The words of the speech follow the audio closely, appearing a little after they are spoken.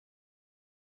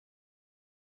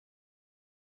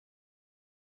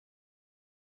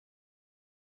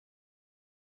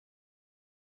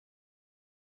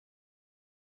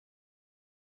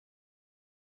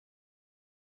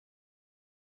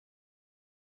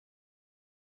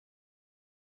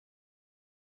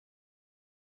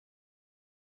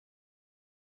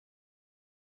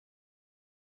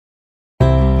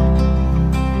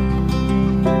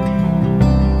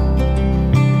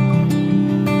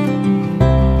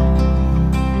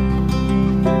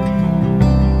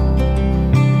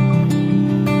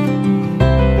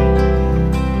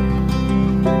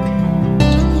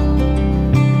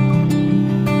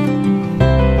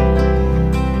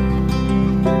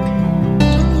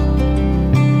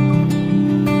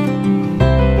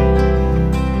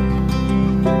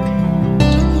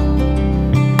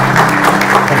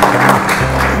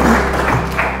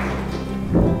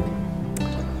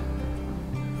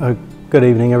Good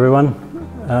evening, everyone.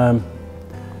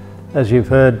 As you've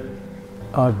heard,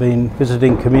 I've been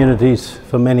visiting communities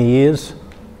for many years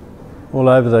all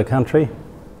over the country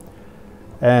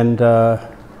and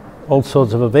all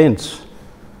sorts of events.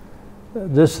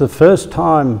 This is the first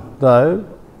time, though,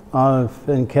 I've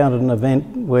encountered an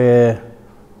event where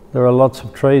there are lots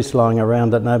of trees lying around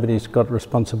that nobody's got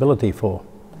responsibility for.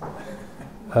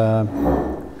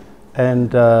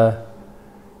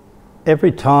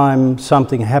 Every time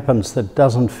something happens that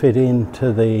doesn't fit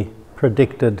into the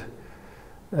predicted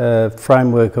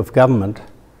framework of government,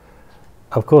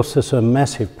 of course there's a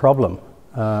massive problem.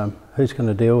 Who's going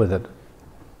to deal with it?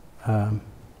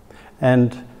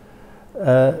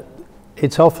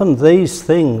 It's often these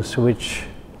things which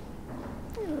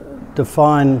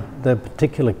define the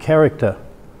particular character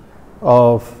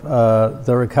of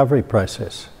the recovery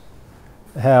process.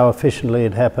 How efficiently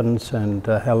it happens and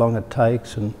how long it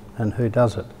takes and who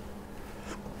does it.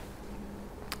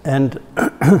 And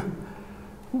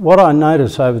what I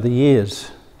notice over the years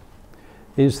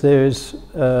is there's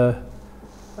a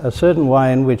certain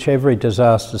way in which every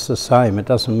disaster is the same. It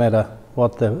doesn't matter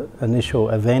what the initial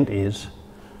event is.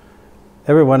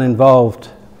 Everyone involved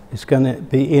is going to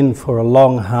be in for a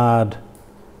long, hard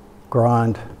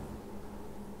grind,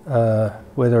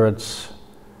 whether it's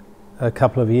a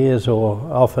couple of years or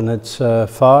often it's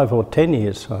 5 or 10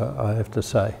 years, I have to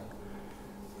say.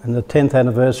 And the 10th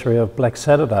anniversary of Black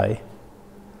Saturday,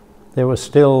 there was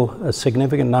still a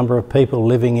significant number of people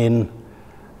living in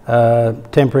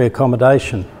temporary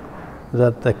accommodation,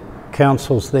 that the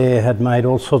councils there had made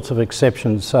all sorts of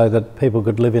exceptions so that people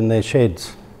could live in their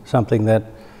sheds, something that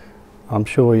I'm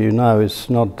sure you know is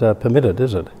not permitted,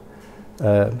 is it?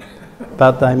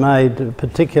 But they made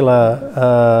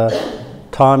particular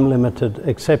time-limited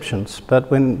exceptions.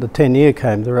 But when the 10-year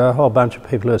came, there were a whole bunch of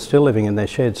people who are still living in their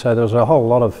sheds, so there was a whole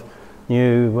lot of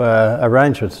new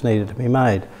arrangements needed to be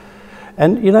made.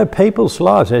 And you know, people's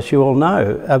lives, as you all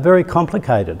know, are very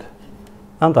complicated,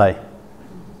 aren't they?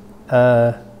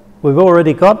 We've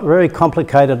already got very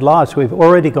complicated lives. We've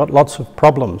already got lots of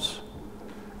problems.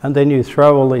 And then you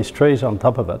throw all these trees on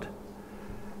top of it.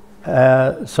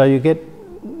 So you get,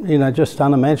 you know, just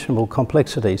unimaginable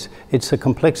complexities. It's the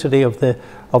complexity of the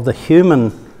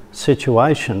human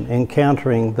situation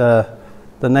encountering the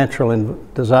natural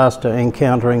disaster,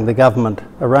 encountering the government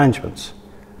arrangements.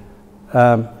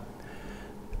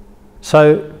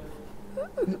 So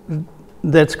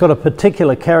that's got a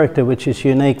particular character which is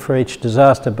unique for each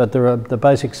disaster, but the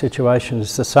basic situation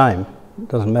is the same. It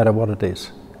doesn't matter what it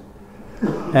is.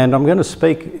 And I'm going to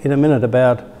speak in a minute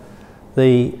about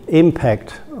the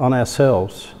impact on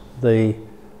ourselves, the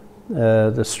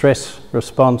stress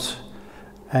response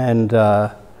and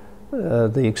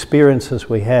the experiences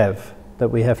we have that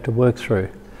we have to work through.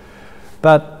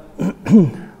 But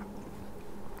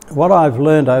what I've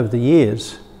learned over the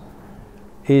years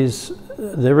is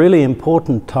the really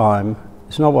important time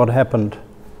is not what happened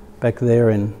back there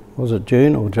in, was it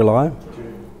June or July?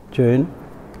 June.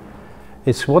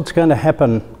 It's what's going to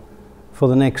happen for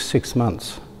the next 6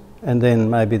 months and then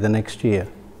maybe the next year.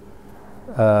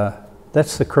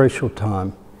 That's the crucial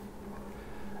time.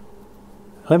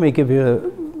 Let me give you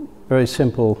a very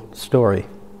simple story.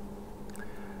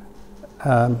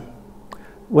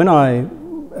 When I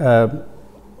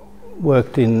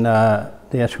worked in the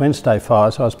Ash Wednesday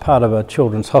fires, I was part of a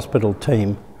children's hospital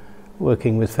team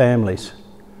working with families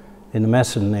in the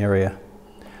Macedon area.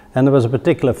 And there was a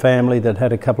particular family that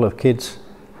had a couple of kids,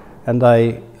 and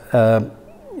they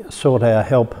sought our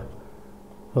help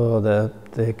for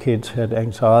their kids had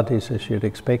anxieties, as you'd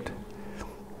expect.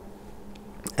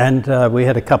 And we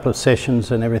had a couple of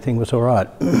sessions and everything was all right.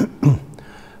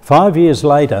 5 years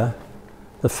later,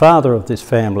 the father of this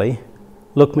family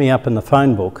looked me up in the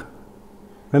phone book.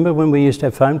 Remember when we used to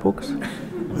have phone books?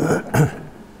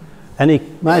 And he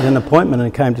made an appointment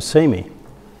and came to see me.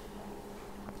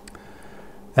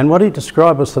 And what he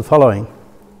described was the following.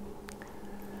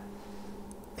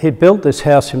 He'd built this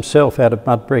house himself out of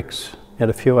mud bricks. He had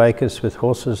a few acres with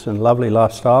horses and lovely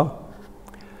lifestyle.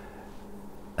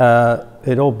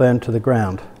 It all burned to the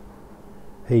ground.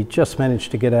 He just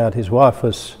managed to get out. His wife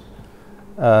was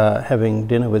having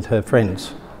dinner with her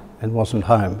friends and wasn't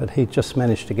home, but he just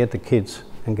managed to get the kids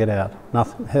and get out.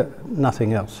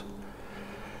 Nothing else.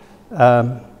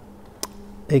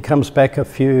 He comes back a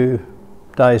few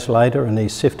days later and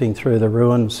he's sifting through the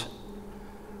ruins,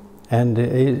 and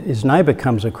his neighbour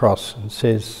comes across and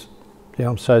says, "Yeah,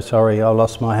 I'm so sorry, I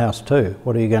lost my house too.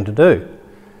 What are you going to do?"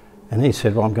 And he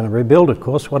said, "Well, I'm going to rebuild it, of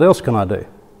course. What else can I do?"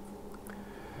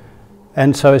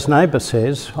 And so his neighbour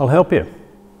says, "I'll help you."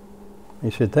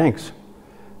 He said, "Thanks."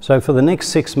 So for the next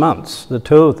 6 months, the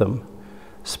two of them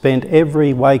spent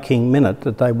every waking minute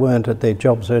that they weren't at their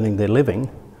jobs earning their living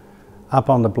up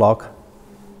on the block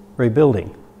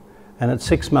rebuilding. And at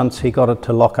 6 months he got it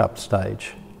to lock-up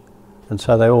stage, and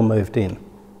so they all moved in.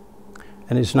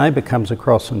 And his neighbour comes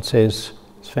across and says,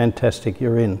 "It's fantastic,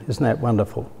 you're in, isn't that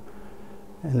wonderful?"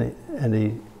 And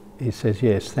he says,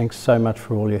 "Yes, thanks so much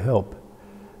for all your help."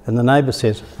 And the neighbour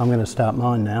says, "I'm going to start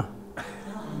mine now."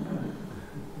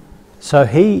 So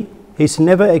he's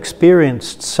never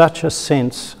experienced such a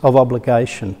sense of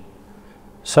obligation.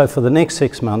 So for the next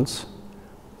 6 months,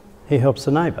 he helps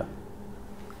the neighbour.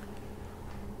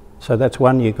 So that's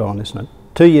 1 year gone, isn't it?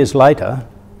 2 years later,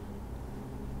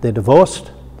 they're divorced,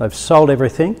 they've sold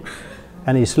everything,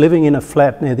 and he's living in a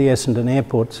flat near the Essendon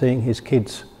airport seeing his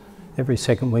kids every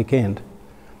second weekend.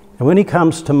 And when he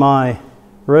comes to my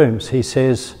rooms, he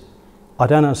says, "I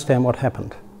don't understand what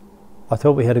happened. I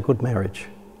thought we had a good marriage,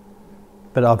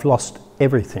 but I've lost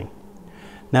everything."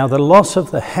 Now, the loss of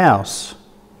the house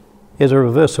is a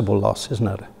reversible loss, isn't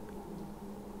it?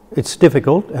 It's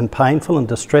difficult and painful and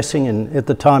distressing, and at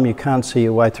the time you can't see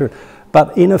your way through.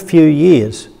 But in a few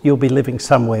years, you'll be living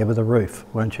somewhere with a roof,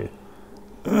 won't you?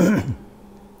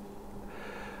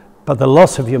 But the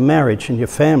loss of your marriage and your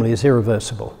family is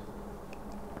irreversible.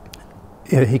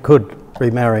 He could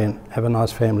remarry and have a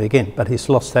nice family again, but he's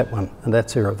lost that one, and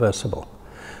that's irreversible.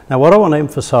 Now, what I want to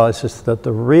emphasise is that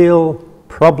the real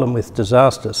problem with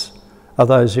disasters are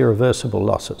those irreversible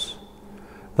losses.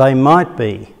 They might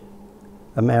be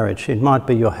a marriage, it might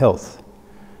be your health,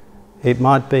 it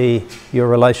might be your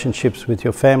relationships with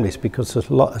your families, because there's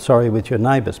with your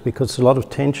neighbours, because there's a lot of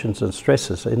tensions and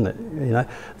stresses in it. You know,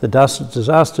 the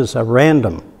disasters are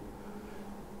random,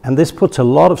 and this puts a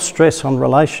lot of stress on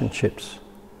relationships.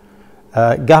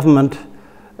 Government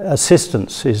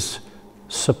assistance is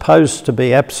supposed to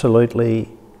be absolutely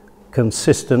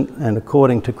consistent and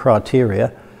according to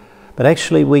criteria, but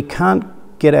actually we can't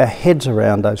get our heads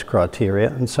around those criteria,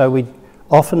 and so we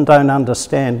often don't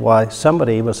understand why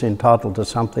somebody was entitled to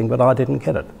something but I didn't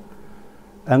get it.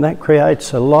 And that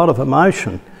creates a lot of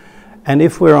emotion. And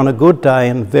if we're on a good day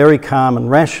and very calm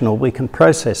and rational, we can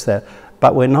process that,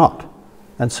 but we're not.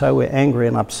 And so we're angry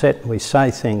and upset, and we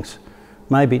say things,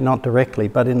 maybe not directly,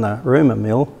 but in the rumour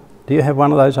mill. Do you have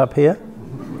one of those up here?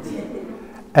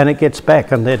 And it gets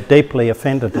back, and they're deeply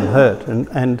offended and hurt,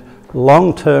 and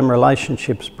long-term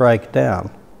relationships break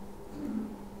down.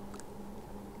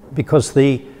 Because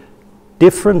the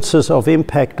differences of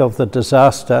impact of the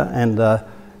disaster and the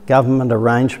government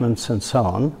arrangements and so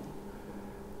on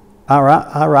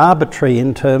are arbitrary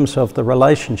in terms of the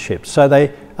relationships. So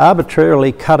they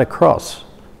arbitrarily cut across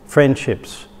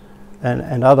friendships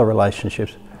and other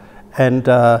relationships, and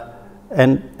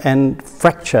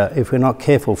fracture, if we're not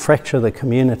careful, fracture the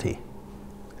community.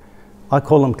 I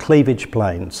call them cleavage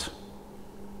planes.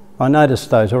 I noticed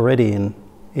those already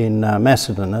in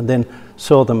Macedon, and then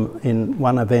saw them in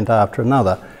one event after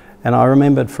another. And I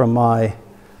remembered from my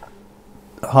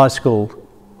high school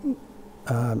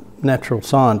natural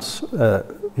science,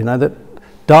 you know, that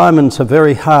diamonds are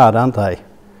very hard, aren't they?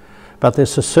 But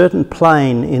there's a certain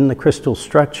plane in the crystal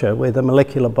structure where the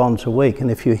molecular bonds are weak,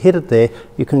 and if you hit it there,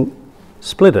 you can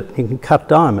split it, you can cut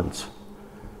diamonds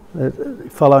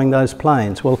following those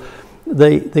planes. Well,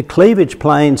 the cleavage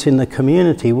planes in the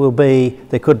community will be,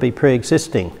 there could be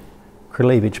pre-existing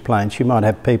cleavage planes. You might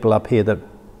have people up here that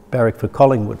barrack for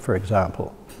Collingwood, for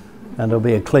example, and there'll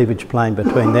be a cleavage plane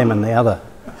between them and the other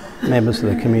members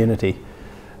of the community.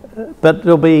 But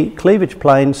there'll be cleavage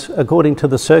planes according to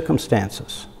the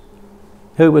circumstances.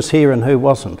 Who was here and who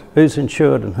wasn't? Who's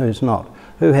insured and who's not?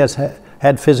 Who has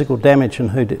had physical damage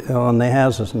and who on their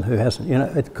houses and who hasn't? You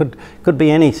know, it could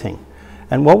be anything.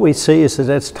 And what we see is that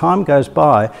as time goes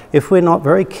by, if we're not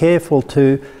very careful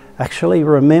to actually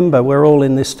remember we're all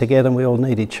in this together and we all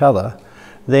need each other,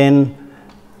 then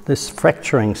this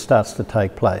fracturing starts to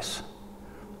take place.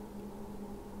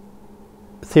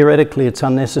 Theoretically it's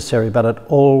unnecessary, but it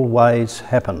always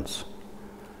happens.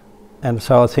 And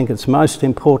so I think it's most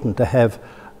important to have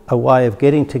a way of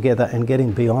getting together and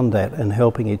getting beyond that and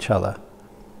helping each other.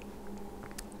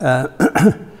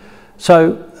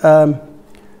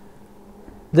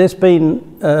 There's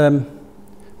been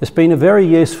a very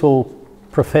useful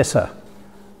professor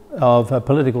of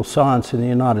political science in the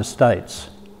United States.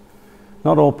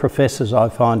 Not all professors I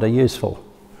find are useful.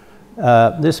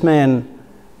 This man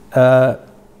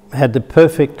had the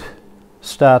perfect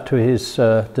start to his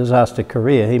disaster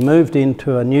career. He moved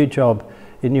into a new job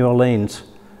in New Orleans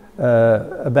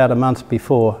about a month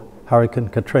before Hurricane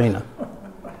Katrina.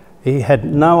 He had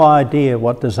no idea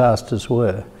what disasters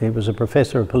were. He was a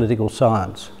professor of political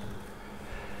science.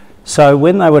 So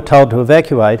when they were told to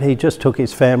evacuate, he just took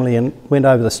his family and went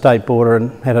over the state border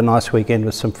and had a nice weekend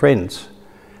with some friends.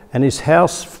 And his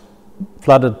house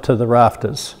flooded to the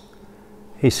rafters.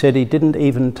 He said he didn't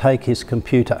even take his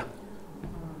computer.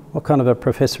 What kind of a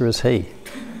professor is he?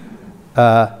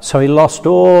 So he lost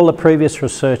all the previous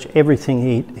research,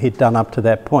 everything he'd done up to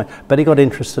that point, but he got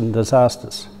interested in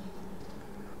disasters.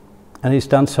 And he's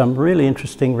done some really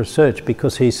interesting research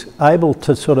because he's able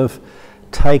to sort of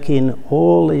take in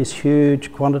all these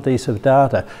huge quantities of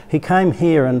data. He came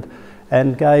here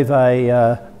and gave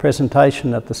a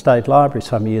presentation at the State Library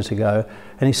some years ago,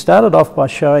 and he started off by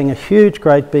showing a huge,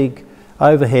 great big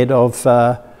overhead of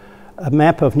a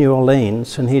map of New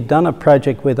Orleans, and he'd done a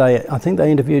project where I think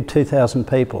they interviewed 2,000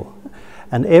 people,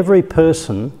 and every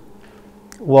person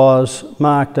was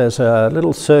marked as a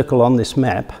little circle on this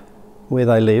map where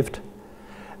they lived,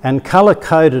 and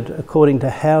colour-coded according to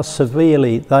how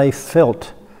severely they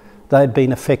felt they'd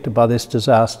been affected by this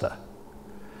disaster.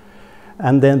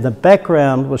 And then the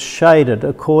background was shaded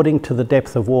according to the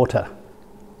depth of water.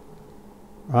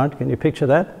 Right, can you picture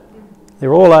that?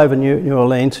 They're all over New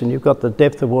Orleans, and you've got the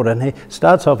depth of water, and he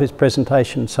starts off his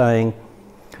presentation saying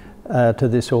to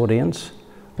this audience,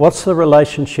 what's the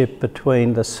relationship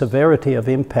between the severity of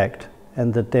impact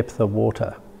and the depth of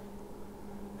water?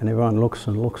 And everyone looks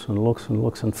and looks and looks and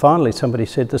looks, and finally somebody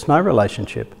said, there's no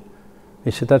relationship.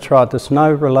 He said, that's right, there's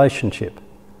no relationship.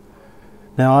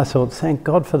 Now I thought, thank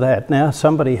God for that. Now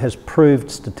somebody has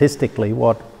proved statistically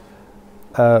what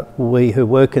we who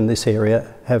work in this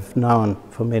area have known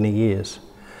for many years.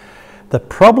 The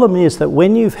problem is that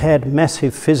when you've had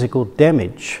massive physical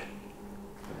damage,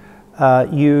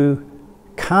 you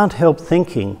can't help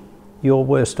thinking you're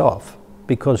worst off,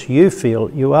 because you feel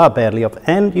you are badly off,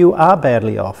 and you are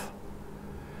badly off.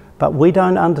 But we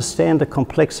don't understand the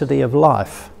complexity of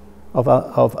life, of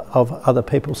other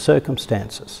people's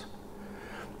circumstances.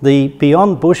 The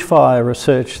Beyond Bushfire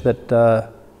research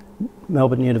that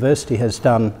Melbourne University has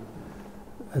done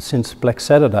since Black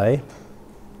Saturday,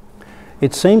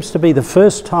 it seems to be the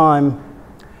first time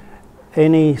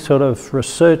any sort of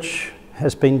research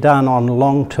has been done on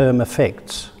long-term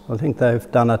effects. I think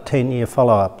they've done a 10-year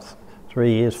follow-up,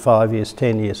 3 years, 5 years,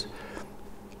 10 years.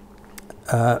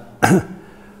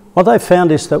 What they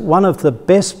found is that one of the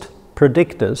best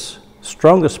predictors,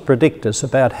 strongest predictors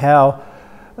about how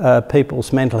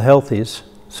people's mental health is,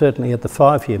 certainly at the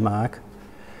 5-year mark,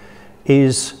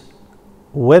 is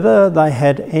whether they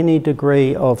had any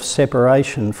degree of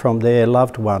separation from their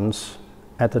loved ones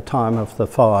at the time of the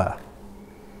fire.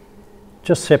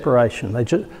 Just separation. They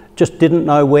just didn't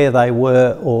know where they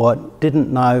were, or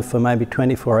didn't know for maybe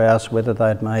 24 hours whether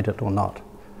they'd made it or not.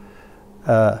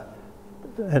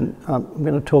 And I'm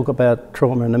going to talk about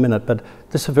trauma in a minute, but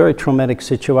this is a very traumatic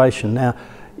situation. Now,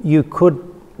 you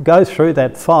could go through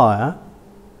that fire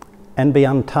and be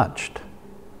untouched.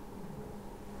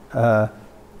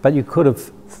 But you could have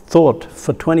thought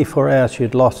for 24 hours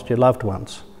you'd lost your loved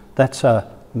ones. That's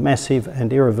a massive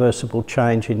and irreversible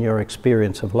change in your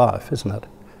experience of life, isn't it?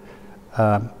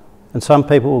 And some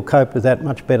people will cope with that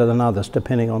much better than others,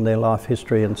 depending on their life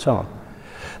history and so on.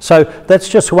 So that's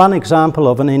just one example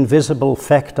of an invisible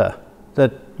factor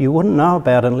that you wouldn't know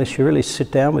about unless you really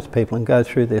sit down with people and go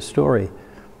through their story.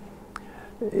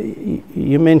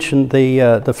 You mentioned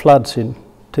the floods in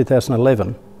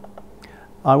 2011.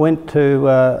 I went to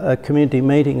a community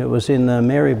meeting. It was in the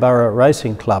Maryborough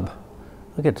Racing Club.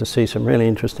 I get to see some really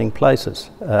interesting places.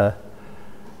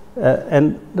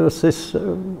 And there was this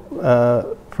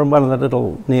from one of the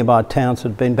little nearby towns that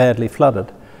had been badly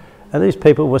flooded. And these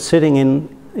people were sitting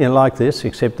in like this,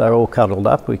 except they're all cuddled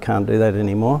up. We can't do that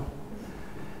anymore.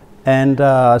 And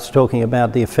I was talking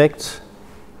about the effects.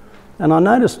 And I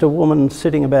noticed a woman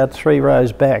sitting about 3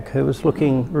 rows back who was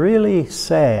looking really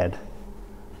sad.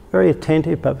 Very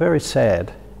attentive, but very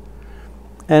sad.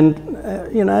 And,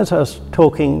 you know, as I was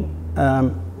talking,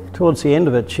 towards the end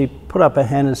of it, she put up her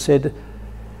hand and said,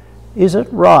 is it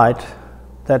right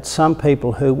that some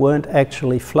people who weren't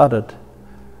actually flooded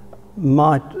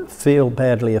might feel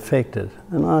badly affected?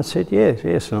 And I said,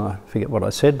 yes, and I forget what I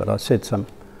said, but I said some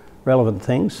relevant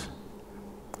things.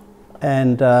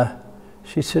 And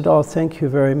she said, oh, thank you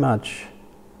very much.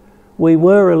 We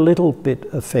were a little bit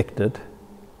affected.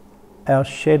 Our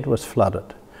shed was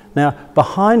flooded. Now,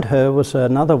 behind her was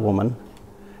another woman,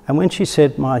 and when she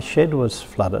said my shed was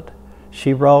flooded,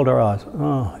 she rolled her eyes.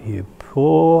 Oh, you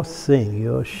poor thing,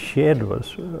 your shed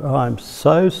was, I'm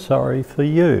so sorry for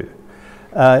you.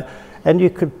 And you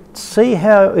could see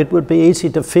how it would be easy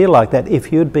to feel like that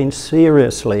if you'd been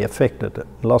seriously affected,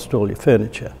 lost all your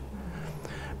furniture.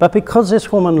 But because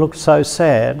this woman looked so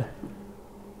sad,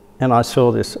 and I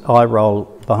saw this eye roll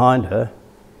behind her.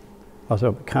 I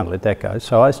thought, we can't let that go.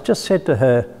 So I just said to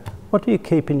her, what do you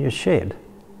keep in your shed?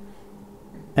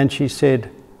 And she said,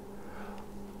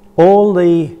 all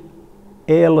the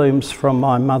heirlooms from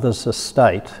my mother's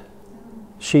estate.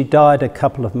 She died a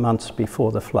couple of months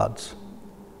before the floods.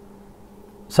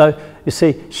 So, you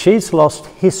see, she's lost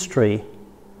history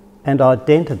and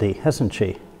identity, hasn't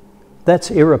she? That's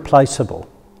irreplaceable.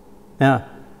 Now,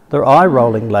 the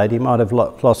eye-rolling lady might have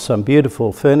lost some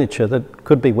beautiful furniture that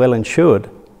could be well insured.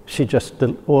 She just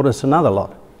orders another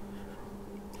lot.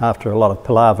 After a lot of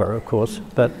palaver, of course.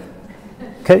 But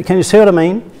can you see what I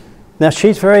mean? Now,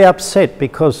 she's very upset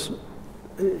because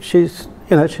she's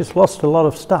lost a lot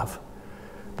of stuff.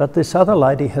 But this other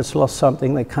lady has lost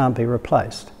something that can't be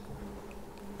replaced.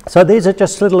 So these are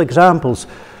just little examples.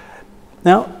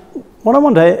 Now, what I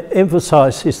want to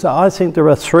emphasise is that I think there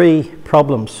are three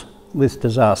problems with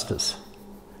disasters.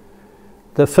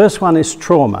 The first one is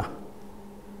trauma,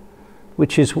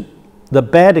 which is the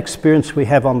bad experience we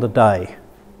have on the day,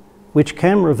 which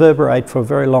can reverberate for a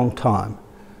very long time.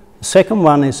 The second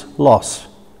one is loss,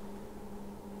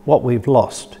 what we've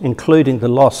lost, including the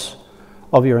loss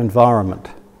of your environment.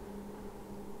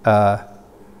 I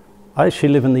actually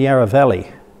live in the Yarra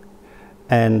Valley,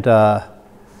 and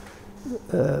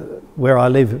where I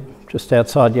live, just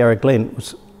outside Yarra Glen,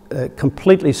 was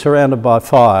completely surrounded by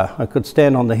fire. I could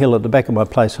stand on the hill at the back of my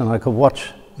place and I could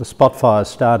watch the spot fires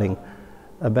starting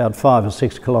about 5 or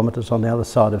 6 kilometres on the other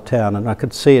side of town, and I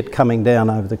could see it coming down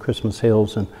over the Christmas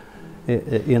hills, and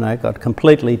it got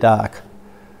completely dark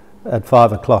at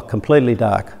 5 o'clock, completely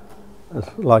dark,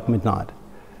 like midnight,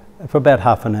 for about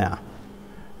half an hour.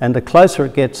 And the closer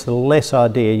it gets, the less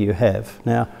idea you have.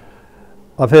 Now,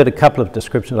 I've heard a couple of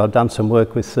descriptions. I've done some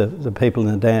work with the people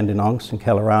in the Dandenongs in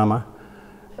Kalorama.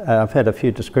 I've had a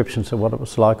few descriptions of what it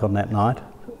was like on that night,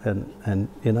 and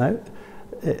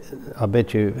I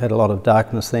bet you had a lot of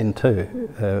darkness then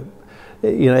too.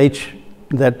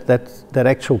 That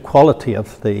actual quality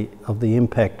of the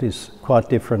impact is quite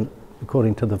different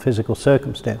according to the physical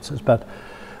circumstances. But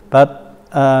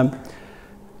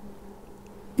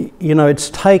it's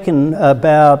taken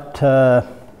about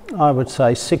I would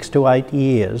say 6 to 8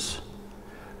 years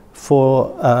for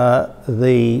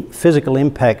the physical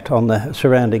impact on the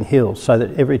surrounding hills, so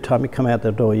that every time you come out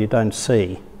the door you don't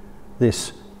see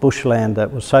this bushland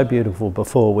that was so beautiful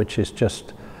before, which is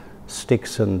just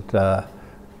sticks and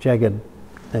jagged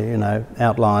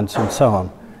outlines and so on.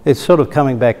 It's sort of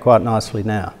coming back quite nicely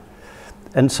now.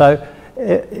 And so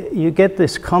you get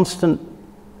this constant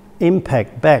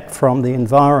impact back from the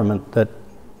environment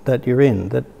that you're in,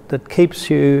 that keeps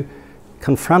you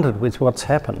confronted with what's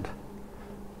happened.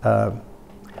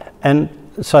 And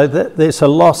so there's a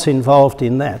loss involved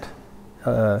in that.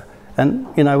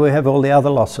 And we have all the other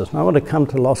losses. And I want to come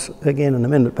to loss again in a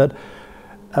minute, but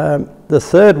the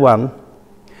third one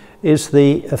is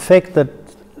the effect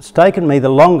that's taken me the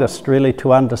longest really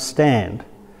to understand,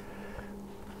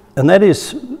 and that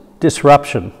is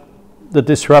disruption, the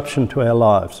disruption to our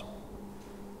lives.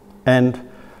 And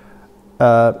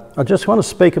I just want to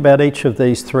speak about each of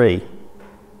these three,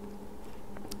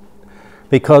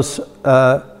 because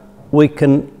we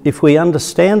can, if we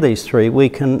understand these three, we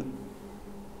can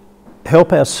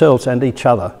help ourselves and each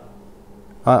other.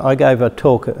 I gave a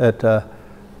talk at a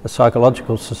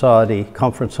Psychological Society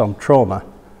conference on trauma,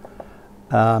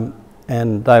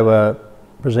 and they were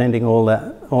presenting all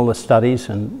the studies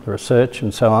and the research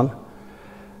and so on.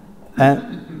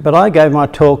 But I gave my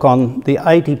talk on the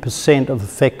 80% of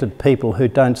affected people who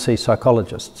don't see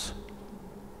psychologists.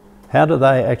 How do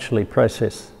they actually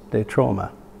process their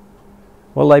trauma?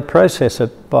 Well, they process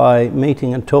it by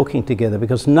meeting and talking together,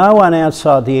 because no one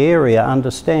outside the area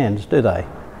understands, do they?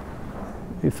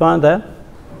 You find that?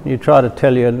 You try to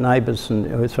tell your neighbours and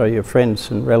your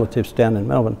friends and relatives down in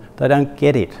Melbourne, they don't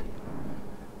get it.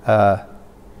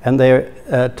 And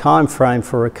their time frame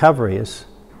for recovery is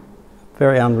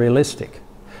very unrealistic.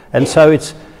 And so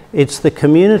it's the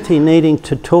community needing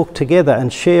to talk together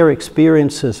and share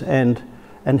experiences and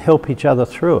help each other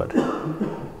through it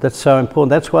that's so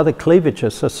important. That's why the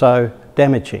cleavages are so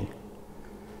damaging.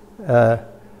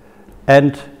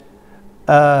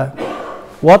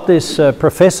 What this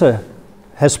professor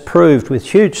has proved with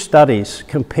huge studies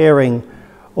comparing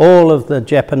all of the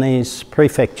Japanese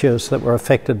prefectures that were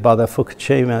affected by the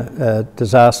Fukushima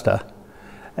disaster,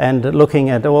 and looking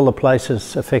at all the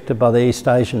places affected by the East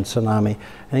Asian tsunami.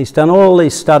 And he's done all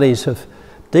these studies of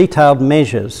detailed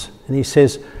measures, and he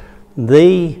says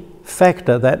the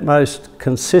factor that most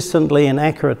consistently and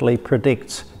accurately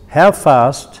predicts how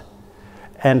fast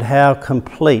and how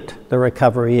complete the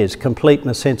recovery is, complete in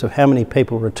the sense of how many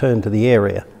people return to the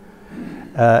area,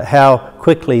 how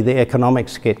quickly the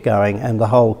economics get going and the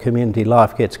whole community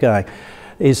life gets going,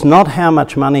 is not how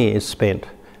much money is spent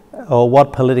or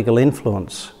what political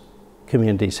influence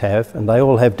communities have, and they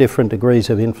all have different degrees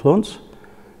of influence,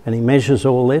 and he measures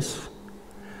all this.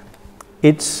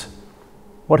 It's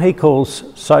what he calls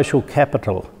social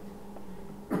capital.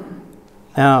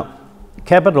 Now,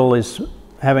 capital is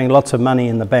having lots of money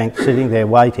in the bank sitting there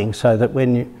waiting so that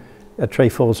when a tree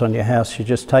falls on your house, you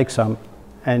just take some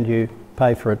and you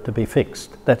pay for it to be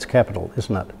fixed. That's capital,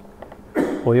 isn't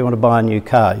it? Or you want to buy a new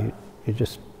car, you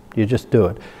just do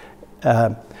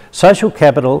it. Social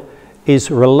capital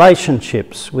is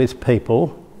relationships with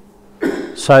people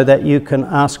so that you can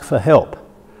ask for help.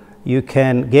 You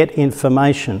can get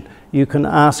information. You can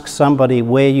ask somebody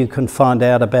where you can find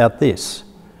out about this.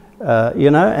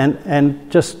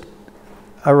 And just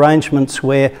arrangements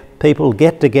where people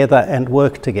get together and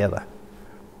work together.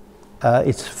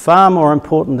 It's far more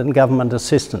important than government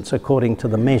assistance, according to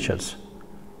the measures.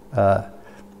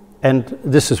 And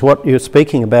this is what you're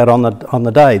speaking about on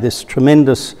the day, this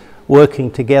tremendous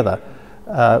working together,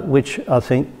 which I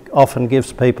think often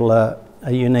gives people a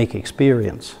unique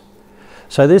experience.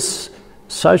 So this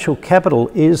social capital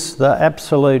is the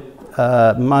absolute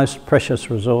most precious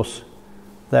resource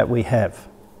that we have.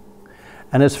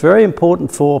 And it's very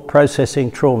important for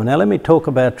processing trauma. Now let me talk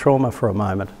about trauma for a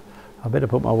moment. I better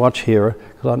put my watch here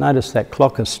because I noticed that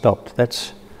clock has stopped.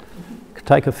 That's could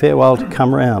take a fair while to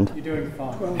come round. You're doing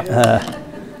fine.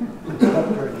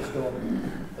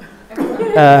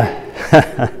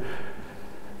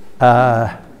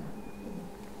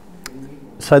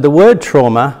 So the word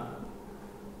trauma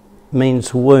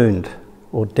means wound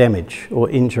or damage or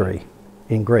injury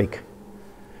in Greek.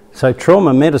 So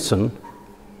trauma medicine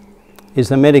is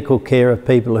the medical care of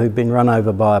people who've been run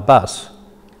over by a bus,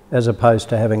 as opposed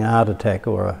to having a heart attack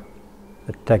or an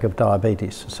attack of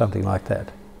diabetes or something like that.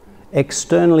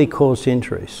 Externally caused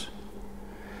injuries.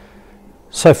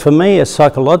 So for me, a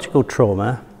psychological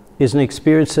trauma is an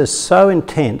experience that's so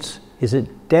intense is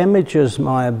it damages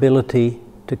my ability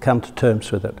to come to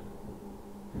terms with it,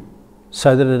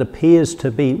 so that it appears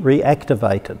to be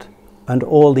reactivated and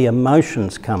all the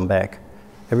emotions come back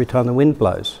every time the wind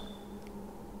blows.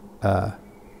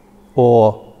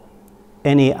 Or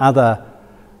any other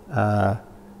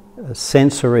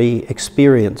sensory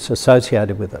experience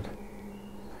associated with it.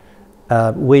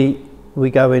 We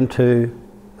go into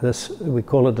this, we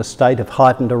call it a state of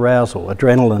heightened arousal,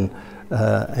 adrenaline,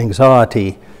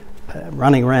 anxiety,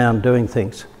 running around doing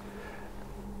things.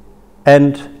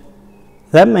 And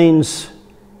that means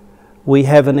we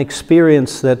have an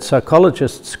experience that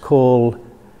psychologists call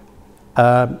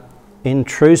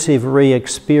intrusive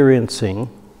re-experiencing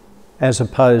as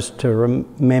opposed to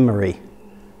memory.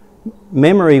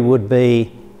 Memory would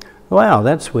be, wow,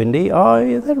 that's windy. Oh,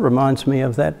 yeah, that reminds me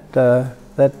of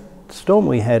that storm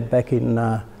we had back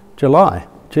in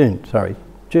June.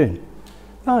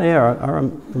 Oh yeah,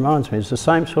 reminds me, it's the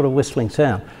same sort of whistling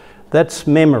sound. That's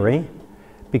memory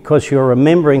because you're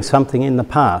remembering something in the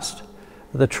past.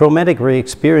 The traumatic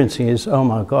re-experiencing is, oh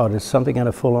my God, is something going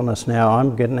to fall on us now?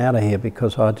 I'm getting out of here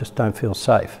because I just don't feel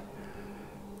safe,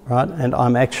 right? And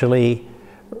I'm actually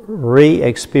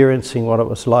re-experiencing what it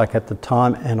was like at the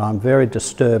time, and I'm very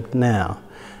disturbed now.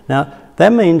 Now,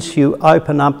 that means you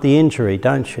open up the injury,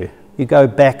 don't you? You go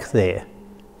back there.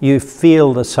 You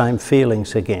feel the same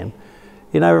feelings again.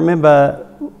 You know, remember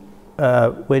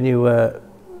when you were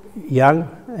young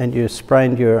and you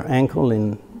sprained your ankle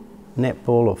in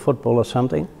netball or football or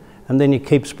something, and then you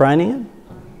keep spraining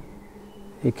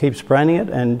it? You keep spraining it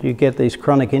and you get these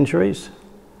chronic injuries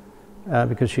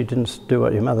because you didn't do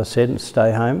what your mother said and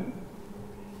stay home.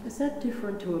 Is that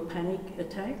different to a panic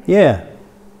attack? Yeah,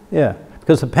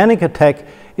 because the panic attack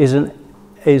is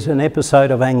an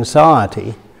episode of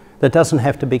anxiety that doesn't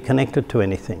have to be connected to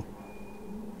anything,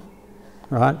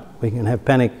 right? We can have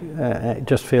panic,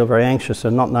 just feel very anxious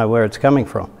and not know where it's coming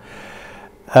from.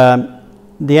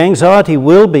 The anxiety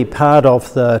will be part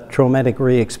of the traumatic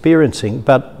re-experiencing,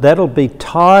 but that'll be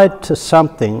tied to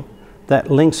something that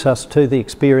links us to the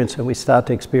experience and we start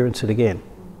to experience it again.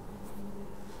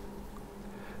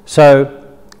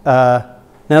 So now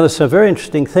there's a very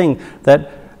interesting thing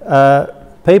that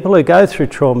people who go through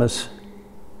traumas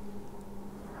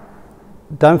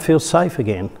don't feel safe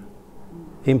again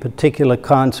in particular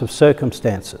kinds of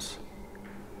circumstances.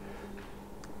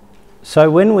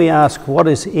 So when we ask what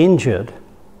is injured,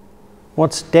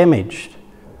 what's damaged,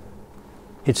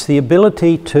 it's the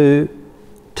ability to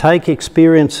take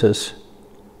experiences,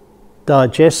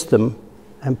 digest them,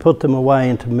 and put them away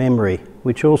into memory,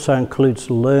 which also includes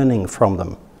learning from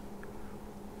them.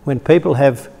 When people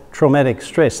have post-traumatic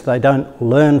stress, they don't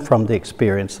learn from the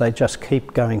experience, they just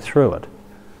keep going through it.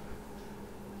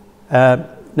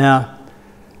 Now,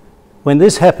 when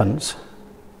this happens,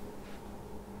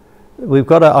 we've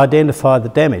got to identify the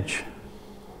damage.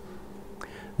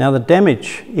 Now, the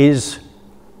damage is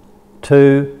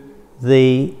to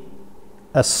the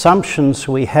assumptions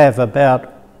we have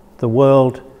about the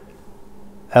world,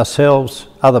 ourselves,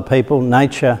 other people,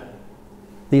 nature,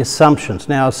 the assumptions.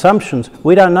 Now, assumptions,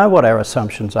 we don't know what our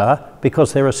assumptions are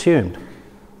because they're assumed.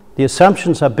 The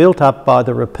assumptions are built up by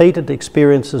the repeated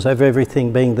experiences of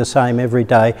everything being the same every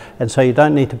day, and so you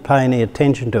don't need to pay any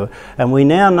attention to it. And we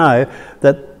now know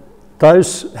that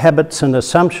those habits and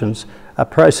assumptions are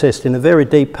processed in a very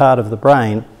deep part of the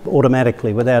brain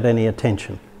automatically without any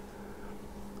attention.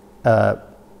 Right,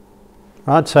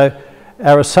 so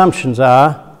our assumptions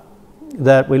are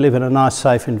that we live in a nice,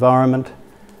 safe environment,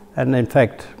 and in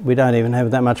fact, we don't even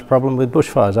have that much problem with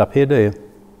bushfires up here, do you?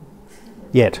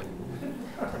 Yet.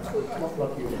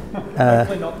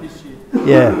 Hopefully not this year.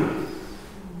 Yeah.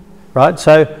 Right,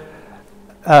 so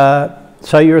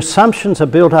your assumptions are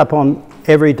built up on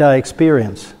everyday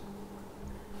experience.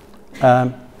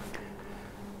 Now,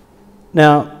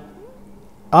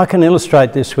 I can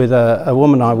illustrate this with a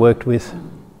woman I worked with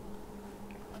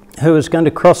who was going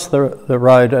to cross the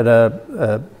road at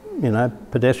a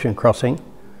pedestrian crossing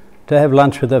to have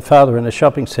lunch with her father in a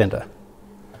shopping centre.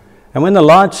 And when the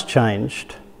lights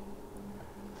changed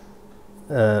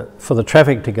for the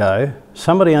traffic to go,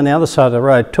 somebody on the other side of the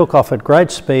road took off at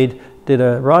great speed, did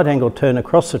a right angle turn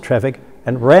across the traffic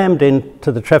and rammed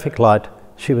into the traffic light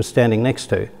she was standing next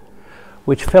to,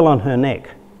 which fell on her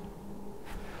neck.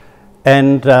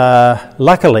 And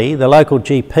luckily, the local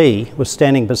GP was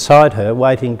standing beside her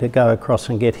waiting to go across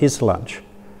and get his lunch.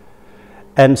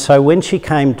 And so when she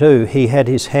came to, he had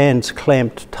his hands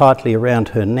clamped tightly around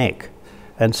her neck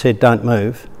and said, "Don't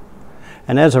move."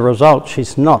 And as a result,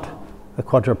 she's not a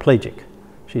quadriplegic.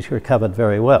 She's recovered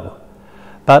very well.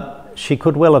 But she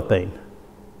could well have been.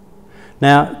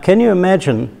 Now, can you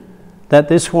imagine that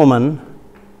this woman,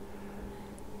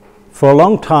 for a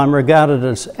long time regarded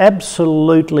as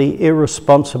absolutely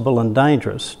irresponsible and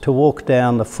dangerous to walk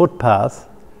down the footpath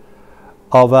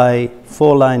of a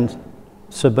 4-lane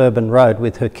suburban road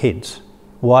with her kids?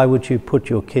 Why would you put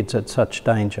your kids at such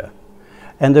danger?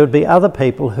 And there would be other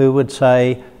people who would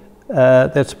say,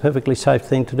 that's a perfectly safe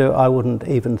thing to do, I wouldn't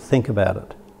even think about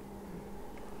it.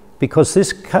 Because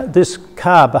this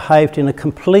car behaved in a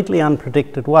completely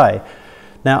unpredicted way.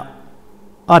 Now,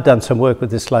 I'd done some work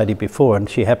with this lady before, and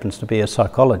she happens to be a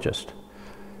psychologist.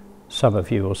 Some of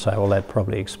you will say, well, that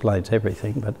probably explains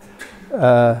everything,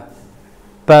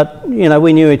 but you know,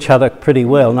 we knew each other pretty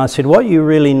well, and I said, what you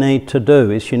really need to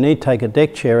do is you need to take a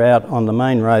deck chair out on the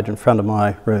main road in front of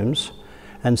my rooms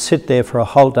and sit there for a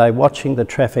whole day watching the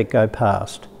traffic go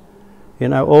past. You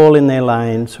know, all in their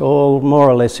lanes, all more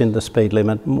or less in the speed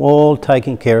limit, all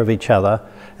taking care of each other,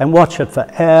 and watch it for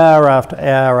hour after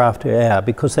hour after hour,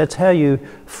 because that's how you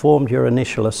formed your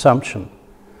initial assumption.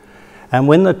 And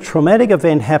when the traumatic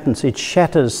event happens, it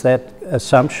shatters that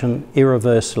assumption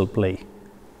irreversibly.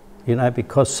 You know,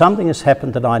 because something has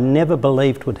happened that I never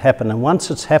believed would happen, and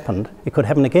once it's happened, it could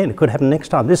happen again, it could happen next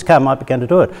time. This car might be going to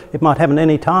do it. It might happen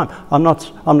any time. I'm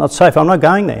not safe, I'm not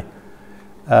going there.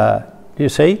 Do you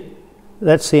see?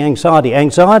 That's the anxiety.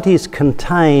 Anxiety is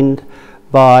contained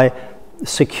by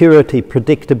security,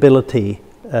 predictability,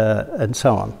 and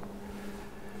so on.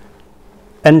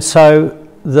 And so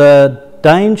the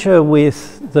danger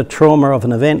with the trauma of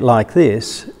an event like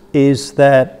this is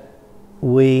that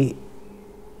we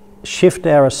shift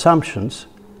our assumptions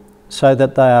so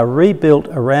that they are rebuilt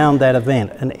around that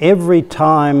event. And every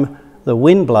time the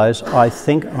wind blows, I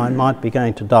think I might be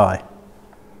going to die.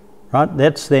 Right?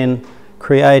 That's then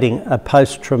creating a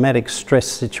post-traumatic stress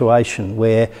situation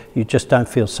where you just don't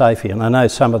feel safe here. And I know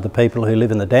some of the people who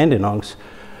live in the Dandenongs,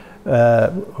 I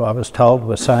was told,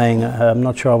 were saying, I'm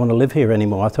not sure I want to live here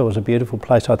anymore. I thought it was a beautiful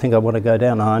place. I think I want to go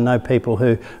down. And I know people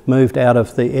who moved out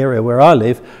of the area where I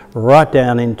live right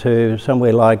down into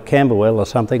somewhere like Camberwell or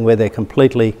something where they're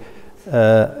completely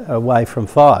away from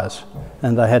fires,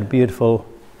 and they had a beautiful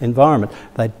environment.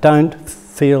 They don't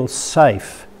feel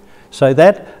safe. So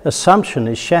that assumption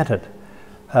is shattered.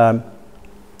 Now,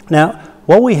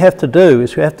 what we have to do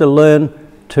is we have to learn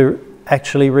to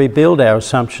actually rebuild our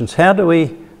assumptions. How do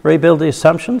we rebuild the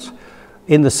assumptions?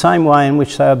 In the same way in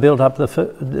which they are built up in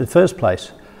the first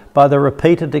place, by the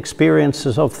repeated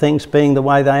experiences of things being the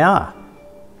way they are,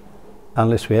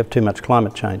 unless we have too much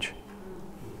climate change.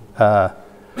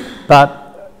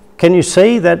 But can you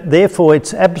see that therefore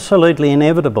it's absolutely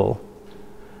inevitable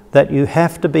that you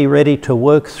have to be ready to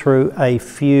work through a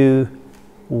few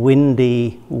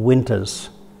windy winters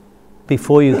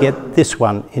before you get this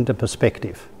one into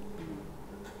perspective.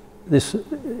 This,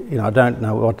 you know, I don't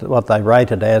know what they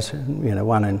rate it as, you know,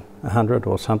 1 in 100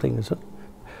 or something, is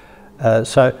it?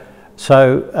 So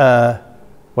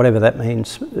whatever that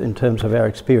means in terms of our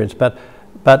experience.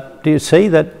 But do you see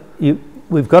that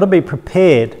we've got to be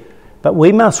prepared, but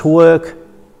we must work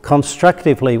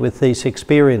constructively with these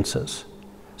experiences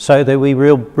so that we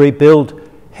rebuild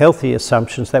healthy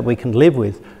assumptions that we can live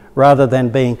with, rather than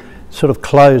being sort of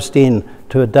closed in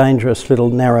to a dangerous little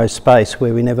narrow space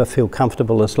where we never feel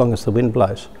comfortable as long as the wind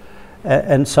blows.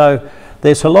 And so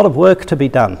there's a lot of work to be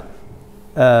done,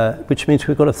 which means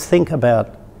we've got to think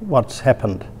about what's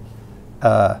happened.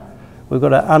 We've got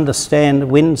to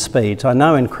understand wind speeds. I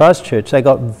know in Christchurch they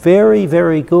got very,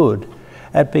 very good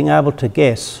at being able to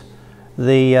guess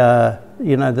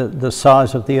the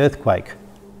size of the earthquake.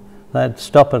 They'd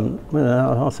stop and,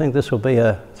 I think this will be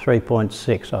a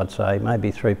 3.6, I'd say,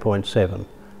 maybe 3.7.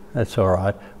 That's all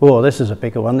right. Oh, this is a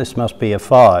bigger one. This must be a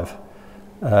 5.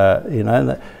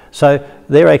 So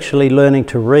they're actually learning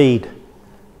to read.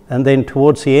 And then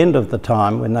towards the end of the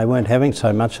time, when they weren't having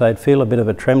so much, they'd feel a bit of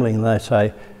a trembling and they'd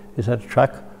say, is that a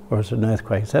truck or is it an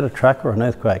earthquake? Is that a truck or an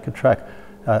earthquake? A truck.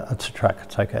 It's a truck.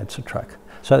 It's okay, it's a truck.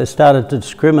 So they started to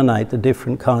discriminate the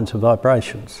different kinds of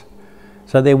vibrations.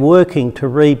 So they're working to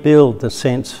rebuild the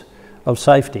sense of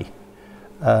safety.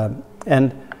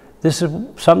 And this is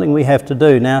something we have to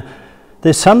do. Now,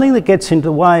 there's something that gets in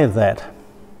the way of that.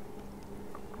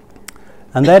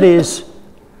 And that is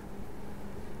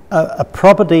a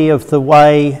property of the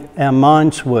way our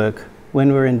minds work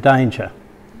when we're in danger.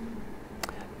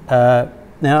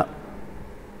 Now,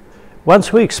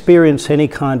 once we experience any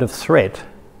kind of threat,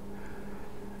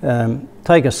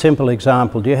 take a simple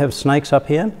example. Do you have snakes up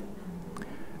here?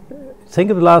 Think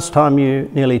of the last time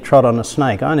you nearly trod on a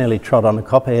snake. I nearly trod on a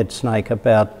copperhead snake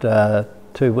about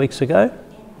 2 weeks ago.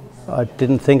 I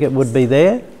didn't think it would be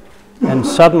there, and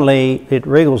suddenly it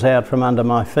wriggles out from under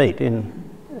my feet. And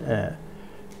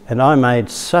I made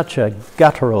such a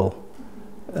guttural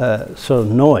sort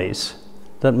of noise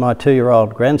that my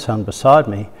 2-year-old grandson beside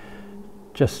me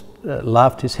just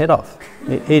laughed his head off.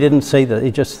 He didn't see that. He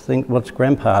just think, what's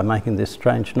Grandpa making this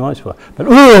strange noise for? But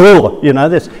you know,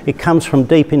 it comes from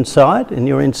deep inside in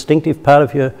your instinctive part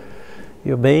of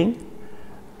your being,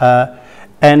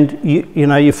 and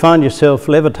you find yourself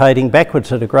levitating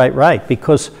backwards at a great rate,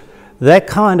 because that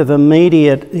kind of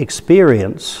immediate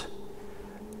experience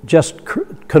just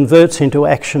converts into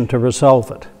action to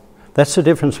resolve it. That's the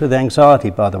difference with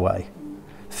anxiety, by the way.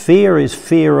 Fear is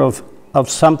fear of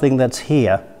something that's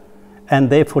here, and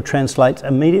therefore translates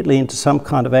immediately into some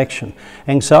kind of action.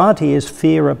 Anxiety is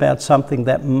fear about something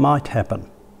that might happen.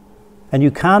 And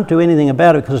you can't do anything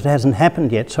about it because it hasn't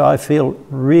happened yet, so I feel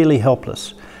really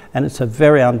helpless. And it's a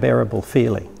very unbearable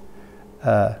feeling.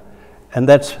 And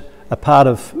that's a part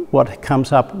of what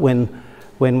comes up when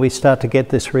we start to get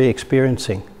this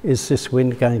re-experiencing. Is this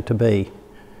wind going to be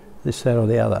this, that or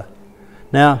the other?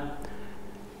 Now,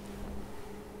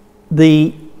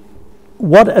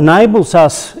 what enables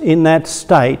us in that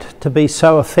state to be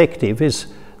so effective is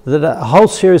that a whole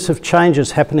series of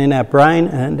changes happen in our brain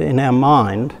and in our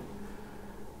mind,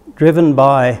 driven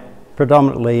by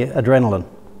predominantly adrenaline.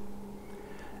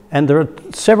 And there are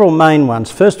several main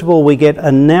ones. First of all, we get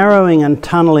a narrowing and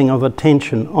tunnelling of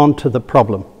attention onto the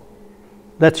problem.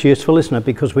 That's useful, isn't it?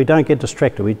 Because we don't get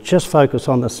distracted. We just focus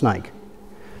on the snake,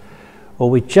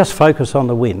 or we just focus on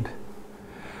the wind.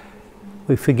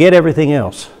 We forget everything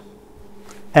else.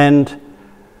 And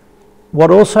what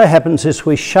also happens is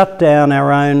we shut down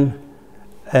our own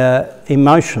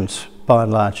emotions, by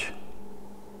and large,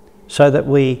 so that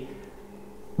we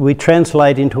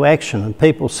translate into action. And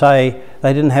people say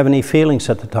they didn't have any feelings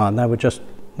at the time. They were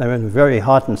in a very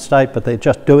heightened state, but they're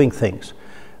just doing things.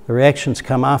 The reactions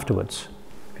come afterwards.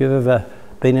 If you've ever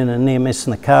been in a near miss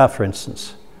in the car, for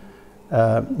instance,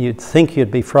 you'd think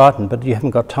you'd be frightened, but you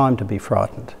haven't got time to be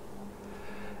frightened.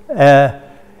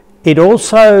 It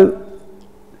also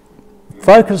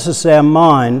focuses our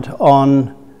mind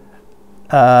on,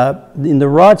 in the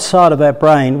right side of our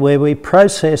brain, where we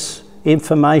process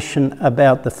information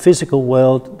about the physical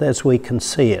world as we can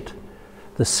see it,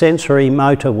 the sensory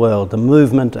motor world, the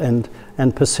movement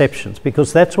and perceptions,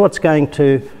 because that's what's going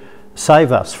to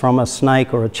save us from a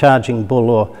snake or a charging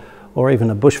bull or even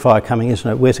a bushfire coming,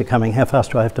 isn't it? Where's it coming? How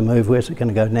fast do I have to move? Where's it going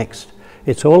to go next?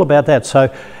 It's all about that.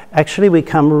 So actually we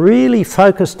come really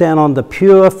focused down on the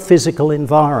pure physical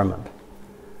environment.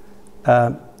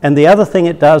 And the other thing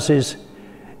it does is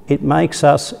it makes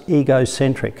us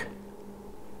egocentric,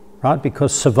 right?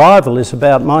 Because survival is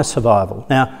about my survival.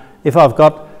 Now, if I've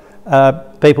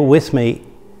got people with me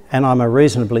and I'm a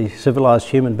reasonably civilised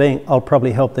human being, I'll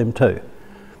probably help them too.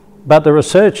 But the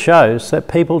research shows that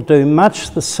people do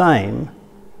much the same,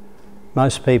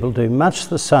 most people do much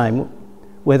the same,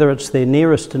 whether it's their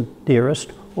nearest and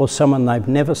dearest or someone they've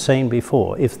never seen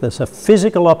before. If there's a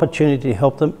physical opportunity to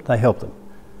help them, they help them.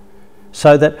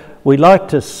 So that we like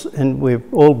to, and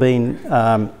we've all been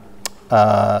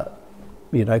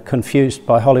confused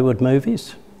by Hollywood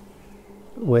movies,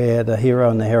 where the hero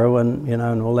and the heroine,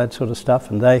 and all that sort of stuff,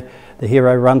 and the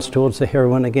hero runs towards the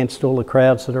heroine against all the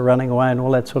crowds that are running away and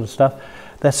all that sort of stuff.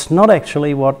 That's not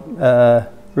actually what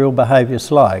real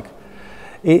behaviour's like.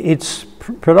 It's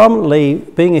predominantly,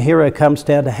 being a hero comes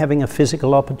down to having a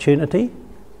physical opportunity.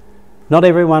 Not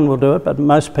everyone will do it, but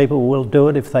most people will do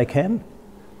it if they can.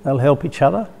 They'll help each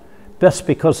other, just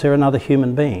because they're another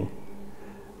human being.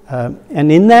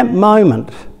 And in that moment,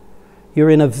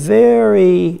 you're in a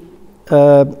very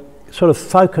sort of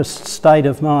focused state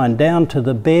of mind, down to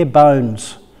the bare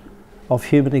bones of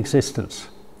human existence.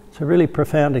 It's a really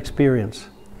profound experience.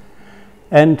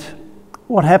 And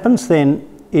what happens then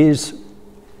is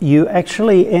you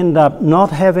actually end up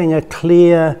not having a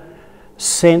clear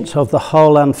sense of the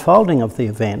whole unfolding of the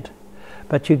event,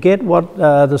 but you get what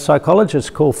the psychologists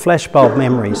call flashbulb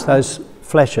memories, those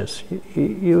flashes.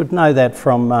 You would know that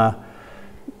from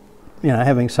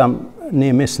having some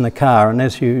near miss in the car, and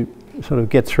as you sort of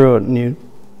get through it and you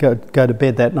go to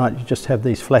bed that night, you just have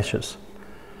these flashes.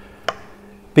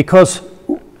 Because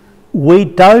we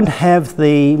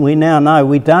now know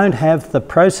we don't have the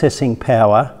processing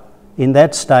power in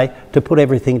that state to put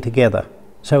everything together.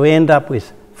 So we end up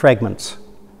with fragments.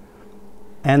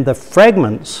 And the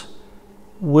fragments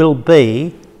will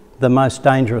be the most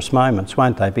dangerous moments,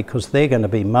 won't they? Because they're going to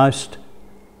be most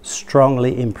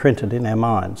strongly imprinted in our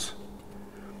minds.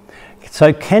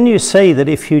 So can you see that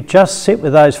if you just sit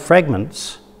with those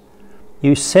fragments,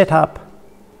 you set up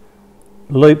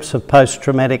loops of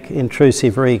post-traumatic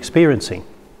intrusive re-experiencing?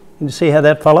 Can you see how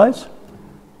that follows?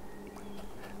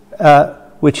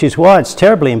 Which is why it's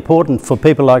terribly important for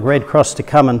people like Red Cross to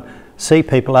come and see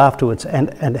people afterwards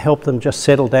and help them just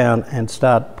settle down and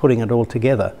start putting it all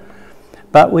together.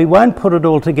 But we won't put it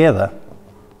all together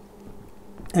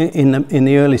in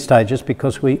the early stages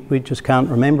because we just can't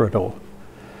remember it all.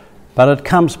 But it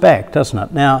comes back, doesn't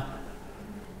it? Now,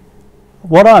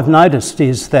 what I've noticed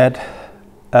is that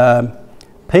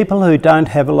people who don't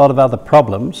have a lot of other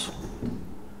problems,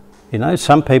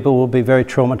 some people will be very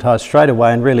traumatised straight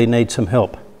away and really need some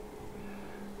help.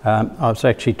 I was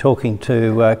actually talking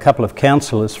to a couple of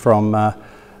counsellors from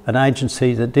an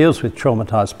agency that deals with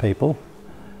traumatised people,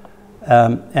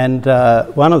 and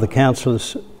one of the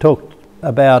counsellors talked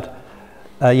about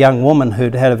a young woman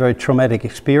who'd had a very traumatic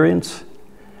experience,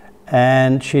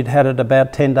 and she'd had it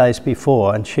about 10 days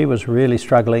before, and she was really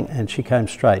struggling, and she came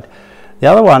straight. The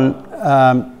other one,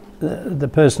 the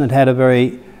person had a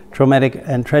very traumatic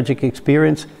and tragic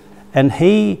experience, and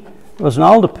he was an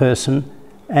older person,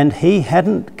 and he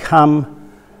hadn't come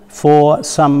for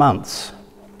some months.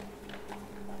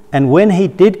 And when he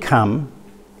did come,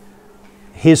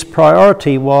 his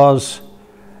priority was,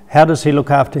 how does he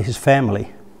look after his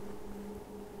family?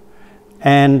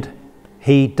 And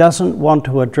he doesn't want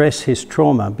to address his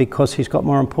trauma because he's got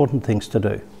more important things to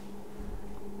do.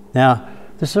 Now,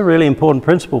 this is a really important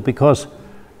principle, because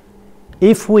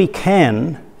if we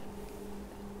can,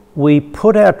 we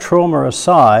put our trauma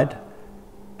aside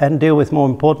and deal with more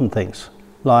important things,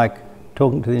 like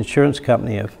talking to the insurance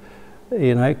company of,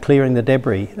 clearing the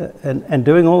debris and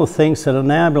doing all the things that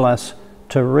enable us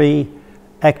to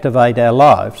reactivate our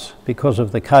lives because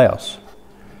of the chaos.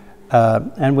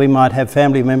 And we might have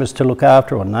family members to look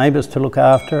after or neighbours to look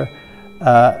after,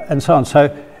 and so on.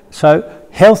 So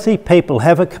healthy people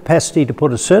have a capacity to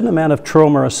put a certain amount of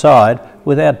trauma aside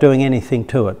without doing anything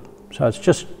to it. So it's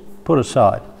just put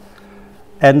aside.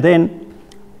 And then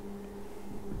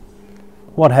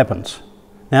what happens?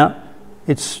 Now,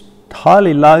 it's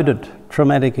highly loaded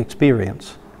traumatic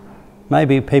experience.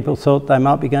 Maybe people thought they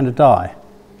might be going to die.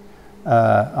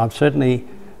 I've certainly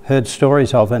heard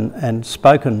stories of and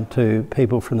spoken to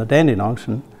people from the Dandenongs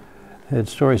and heard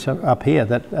stories up here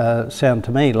that sound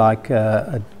to me like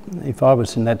if I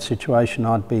was in that situation,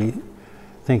 I'd be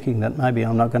thinking that maybe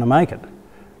I'm not going to make it.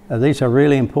 These are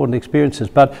really important experiences,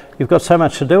 but you've got so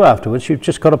much to do afterwards, you've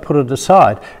just got to put it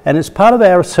aside. And it's part of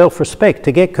our self-respect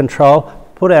to get control,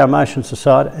 put our emotions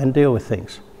aside and deal with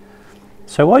things.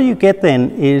 So what you get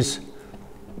then is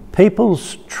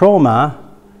people's trauma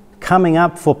coming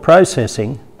up for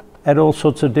processing at all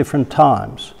sorts of different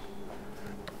times.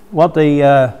 What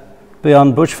the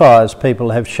Beyond Bushfires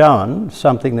people have shown,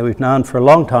 something that we've known for a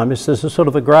long time, is there's a sort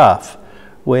of a graph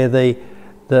where the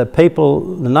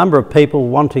the number of people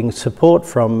wanting support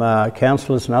from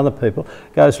counsellors and other people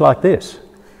goes like this.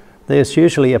 There's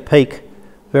usually a peak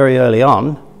very early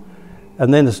on,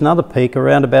 and then there's another peak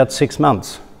around about 6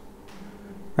 months,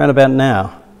 around about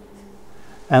now,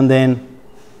 and then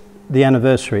the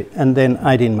anniversary, and then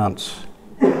 18 months.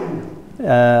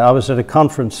 I was at a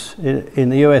conference in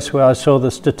the US where I saw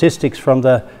the statistics from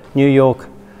the New York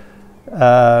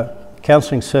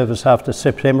counselling service after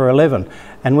September 11,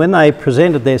 and when they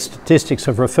presented their statistics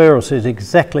of referrals, it's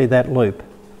exactly that loop.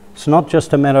 It's not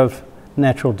just a matter of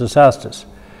natural disasters,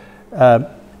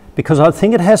 because I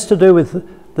think it has to do with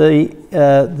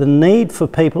the need for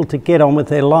people to get on with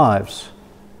their lives.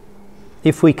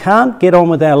 If we can't get on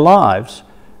with our lives,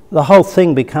 the whole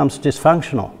thing becomes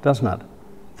dysfunctional, doesn't it?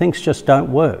 Things just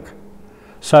don't work.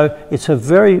 So it's a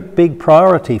very big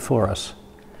priority for us.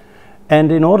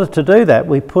 And in order to do that,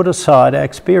 we put aside our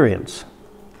experience.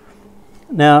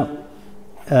 Now,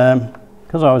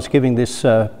 because I was giving this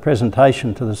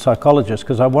presentation to the psychologists,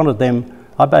 because I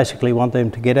basically want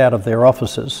them to get out of their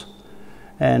offices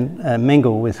and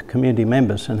mingle with community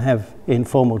members and have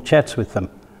informal chats with them.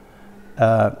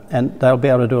 And they'll be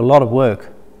able to do a lot of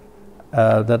work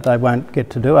that they won't get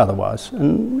to do otherwise.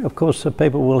 And of course, the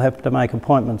people will have to make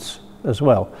appointments as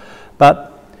well.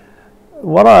 But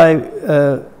what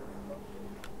I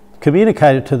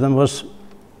communicated to them was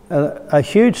a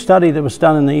huge study that was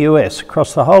done in the US.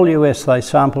 Across the whole US, they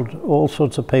sampled all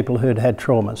sorts of people who had had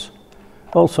traumas,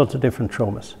 all sorts of different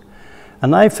traumas.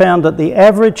 And they found that the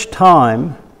average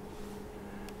time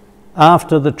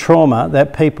after the trauma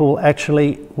that people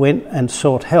actually went and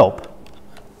sought help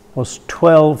was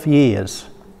 12 years.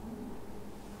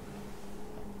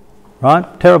 Right?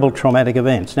 Terrible traumatic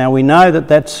events. Now we know that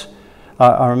that's,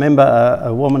 I remember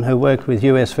a woman who worked with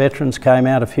US veterans came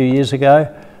out a few years ago,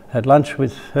 had lunch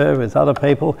with her, with other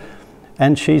people,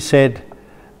 and she said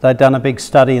they'd done a big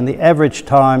study, and the average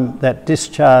time that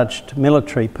discharged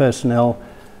military personnel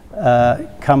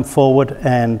come forward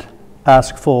and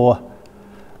ask for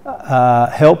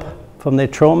help from their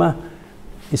trauma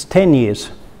is 10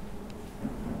 years.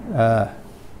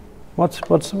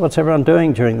 What's everyone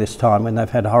doing during this time when they've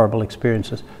had horrible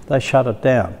experiences? They shut it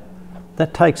down.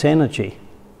 That takes energy,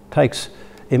 takes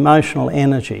emotional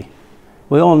energy.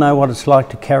 We all know what it's like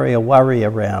to carry a worry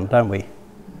around, don't we?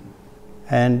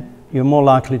 And you're more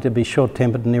likely to be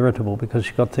short-tempered and irritable because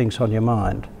you've got things on your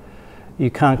mind.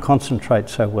 You can't concentrate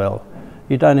so well.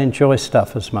 You don't enjoy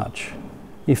stuff as much.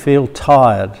 You feel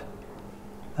tired.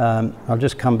 I've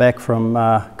just come back from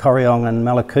Corryong and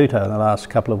Malakuta in the last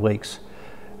couple of weeks.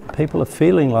 People are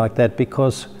feeling like that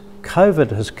because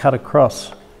COVID has cut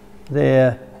across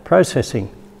their processing.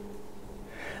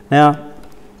 Now,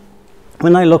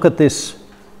 when they look at this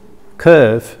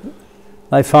curve,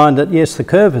 they find that yes, the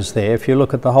curve is there if you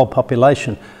look at the whole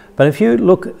population, but if you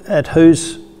look at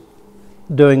who's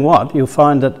doing what, you'll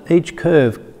find that each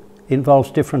curve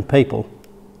involves different people.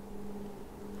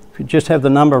 If you just have the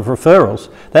number of referrals,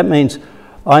 that means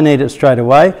I need it straight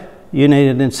away, you need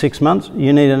it in 6 months,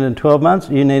 you need it in 12 months,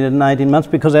 you need it in 18 months,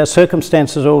 because our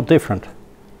circumstances are all different.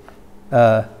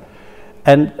 There'll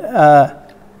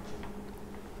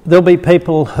be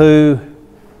people who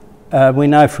we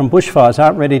know from bushfires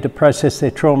aren't ready to process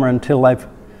their trauma until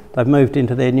they've moved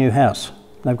into their new house.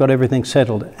 They've got everything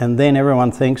settled, and then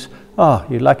everyone thinks, oh,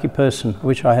 you lucky person, I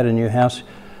wish I had a new house.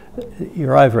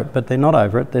 You're over it, but they're not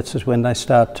over it. This is when they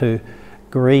start to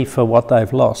grieve for what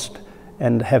they've lost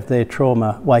and have their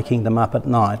trauma waking them up at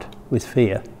night with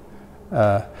fear.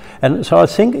 And so I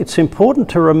think it's important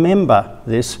to remember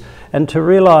this and to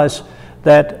realise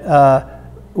that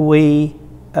we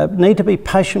need to be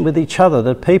patient with each other,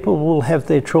 that people will have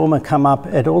their trauma come up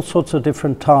at all sorts of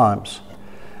different times,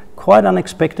 quite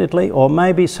unexpectedly, or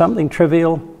maybe something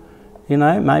trivial, you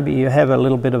know, maybe you have a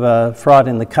little bit of a fright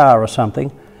in the car or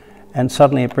something, and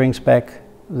suddenly it brings back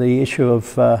the issue of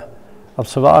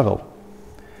survival.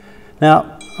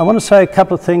 Now, I want to say a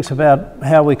couple of things about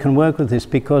how we can work with this,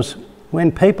 because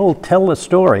when people tell the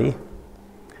story,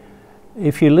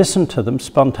 if you listen to them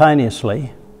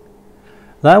spontaneously,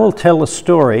 they will tell the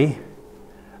story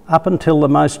up until the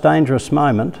most dangerous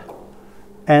moment,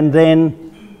 and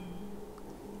then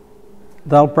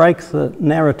they'll break the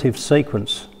narrative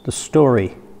sequence, the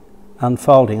story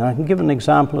unfolding. I can give an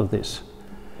example of this.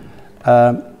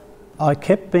 I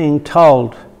kept being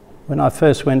told when I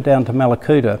first went down to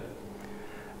Malakuta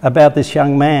about this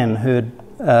young man who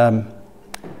had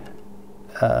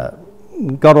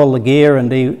got all the gear,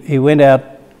 and he went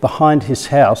out behind his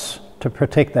house to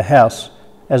protect the house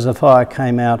as the fire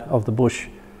came out of the bush,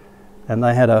 and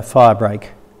they had a fire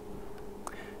break.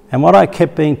 And what I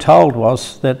kept being told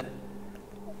was that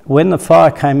when the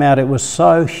fire came out, it was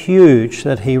so huge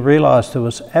that he realised there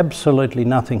was absolutely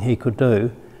nothing he could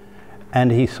do, and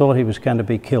he thought he was going to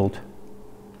be killed.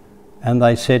 And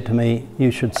they said to me, "You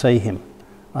should see him."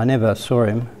 I never saw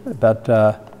him, but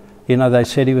you know, they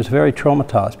said he was very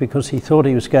traumatised because he thought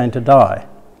he was going to die.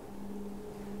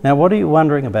 Now, what are you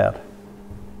wondering about?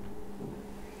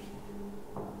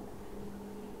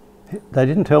 They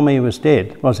didn't tell me he was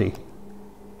dead, was he?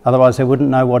 Otherwise they wouldn't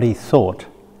know what he thought.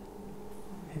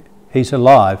 He's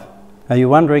alive. Are you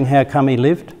wondering how come he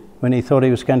lived when he thought he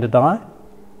was going to die?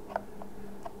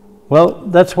 Well,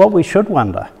 that's what we should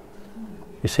wonder,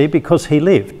 you see, because he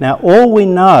lived. Now, all we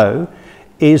know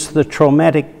is the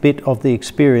traumatic bit of the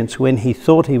experience when he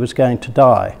thought he was going to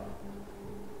die.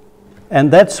 And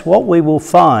that's what we will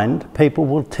find people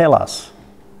will tell us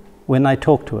when they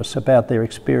talk to us about their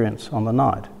experience on the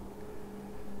night.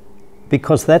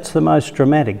 Because that's the most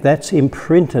dramatic. That's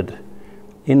imprinted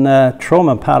in the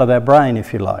trauma part of our brain,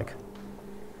 if you like.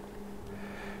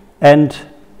 And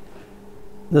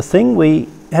the thing we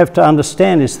have to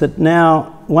understand is that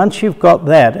now, once you've got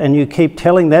that and you keep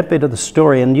telling that bit of the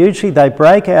story, and usually they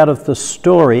break out of the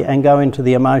story and go into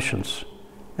the emotions.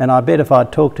 And I bet if I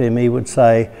talked to him, he would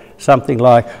say something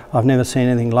like, "I've never seen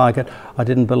anything like it. I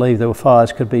didn't believe there were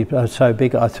fires could be so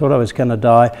big. I thought I was going to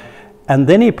die." And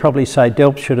then he'd probably say,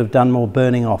 "Delp should have done more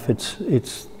burning off. It's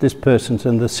this person's,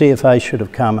 and the CFA should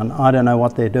have come, and I don't know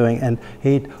what they're doing." And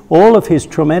all of his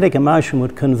traumatic emotion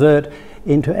would convert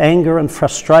into anger and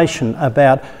frustration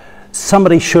about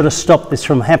somebody should have stopped this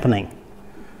from happening.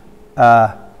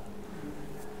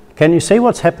 Can you see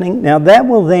what's happening? Now that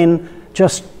will then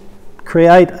just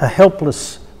create a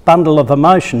helpless bundle of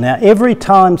emotion. Now every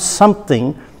time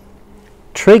something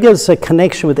triggers a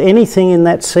connection with anything in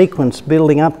that sequence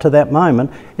building up to that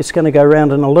moment, it's going to go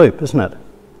round in a loop, isn't it?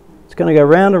 It's going to go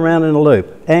round and round in a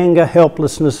loop. Anger,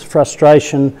 helplessness,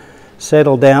 frustration,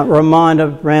 settle down, reminder,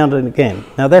 round and again.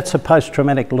 Now that's a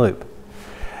post-traumatic loop.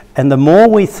 And the more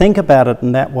we think about it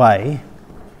in that way,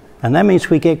 and that means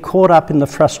we get caught up in the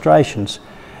frustrations.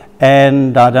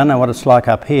 And I don't know what it's like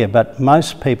up here, but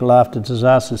most people after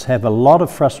disasters have a lot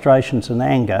of frustrations and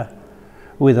anger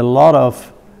with a lot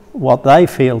of what they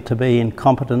feel to be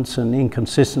incompetence and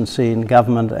inconsistency in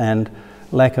government and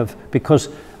lack of, because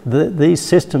these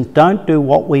systems don't do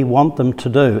what we want them to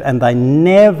do, and they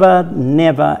never,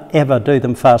 never, ever do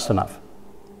them fast enough,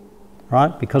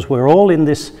 right? Because we're all in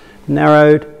this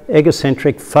narrowed,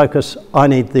 egocentric focus, I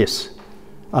need this,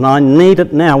 and I need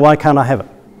it now, why can't I have it?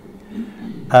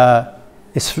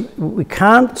 We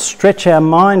can't stretch our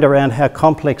mind around how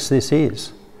complex this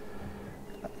is.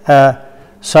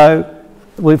 So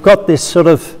we've got this sort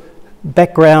of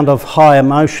background of high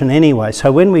emotion anyway,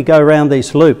 so when we go around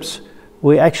these loops,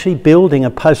 we're actually building a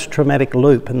post-traumatic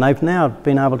loop, and they've now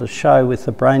been able to show with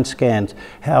the brain scans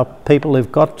how people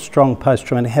who've got strong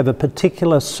post-traumatic have a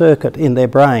particular circuit in their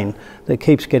brain that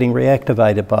keeps getting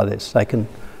reactivated by this. They can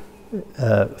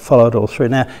follow it all through.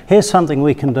 Now, here's something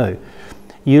we can do.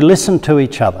 You listen to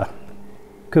each other.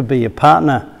 Could be your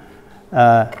partner.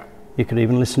 You could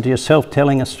even listen to yourself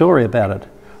telling a story about it.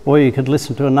 Or you could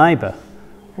listen to a neighbour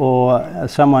or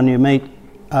someone you meet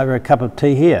over a cup of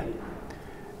tea here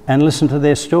and listen to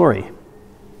their story.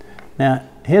 Now,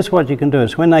 here's what you can do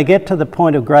is when they get to the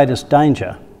point of greatest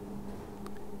danger,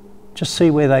 just see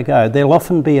where they go. There'll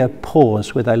often be a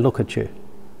pause where they look at you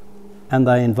and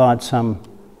they invite some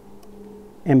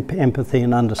empathy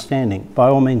and understanding. By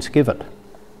all means, give it.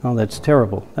 Oh, that's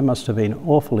terrible. That must have been an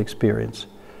awful experience.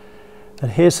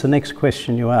 But here's the next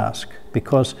question you ask,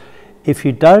 because if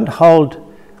you don't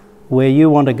hold where you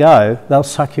want to go, they'll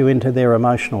suck you into their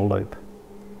emotional loop.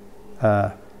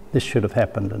 This should have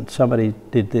happened, and somebody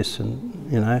did this, and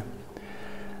you know.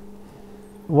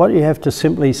 What you have to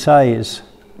simply say is,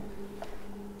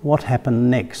 what happened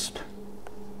next?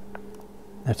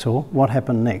 That's all. What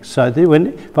happened next? So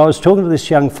if I was talking to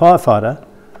this young firefighter,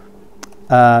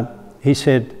 he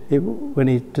said, when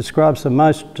he describes the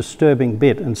most disturbing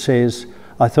bit and says,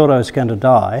 "I thought I was going to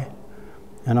die,"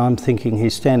 and I'm thinking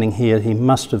he's standing here, he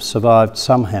must have survived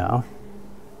somehow,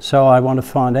 so I want to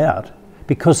find out.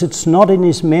 Because it's not in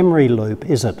his memory loop,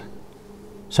 is it?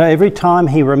 So every time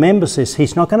he remembers this,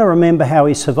 he's not going to remember how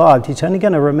he survived, he's only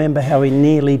going to remember how he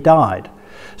nearly died.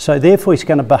 So therefore he's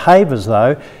going to behave as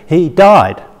though he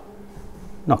died.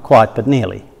 Not quite, but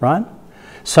nearly, right?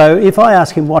 So if I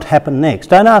ask him what happened next,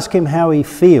 don't ask him how he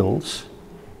feels.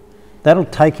 That'll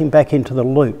take him back into the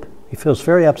loop. He feels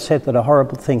very upset that a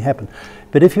horrible thing happened.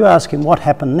 But if you ask him what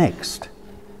happened next,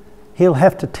 he'll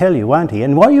have to tell you, won't he?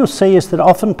 And what you'll see is that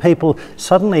often people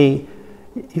suddenly,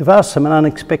 you've asked them an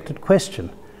unexpected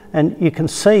question, and you can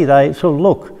see they sort of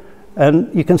look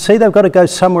And you can see they've got to go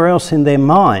somewhere else in their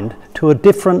mind to a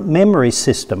different memory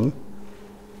system,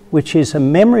 which is a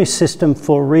memory system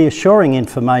for reassuring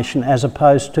information as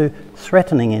opposed to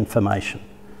threatening information.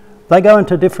 They go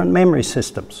into different memory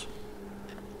systems.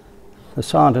 The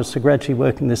scientists are gradually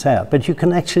working this out, but you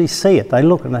can actually see it. They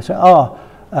look and they say, oh,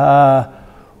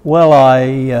 well,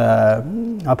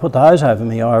 I put the hose over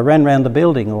me, or I ran around the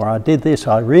building, or I did this.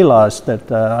 I realised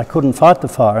that I couldn't fight the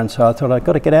fire, and so I thought I've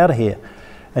got to get out of here.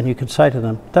 And you could say to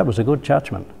them, that was a good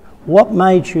judgment. What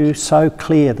made you so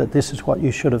clear that this is what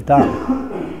you should have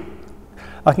done?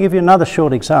 I can give you another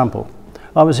short example.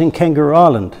 I was in Kangaroo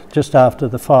Island just after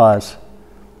the fires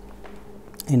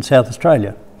in South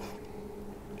Australia.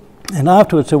 And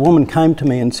afterwards a woman came to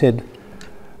me and said,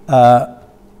 I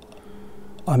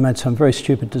made some very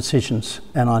stupid decisions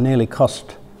and I nearly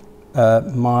cost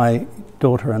my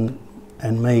daughter and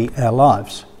me our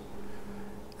lives.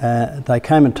 They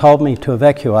came and told me to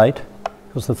evacuate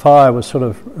because the fire was sort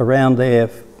of around there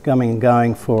coming and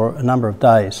going for a number of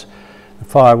days. The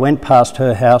fire went past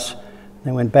her house,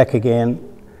 then went back again,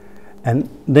 and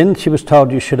then she was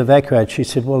told you should evacuate. She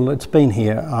said, well, it's been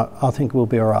here, I think we'll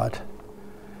be all right.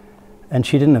 And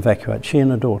she didn't evacuate, she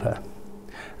and her daughter.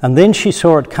 And then she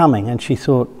saw it coming and she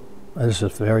thought, this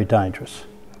is very dangerous.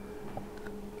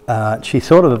 She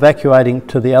thought of evacuating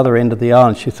to the other end of the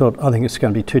island. She thought, I think it's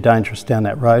going to be too dangerous down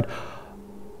that road.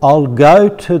 I'll go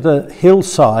to the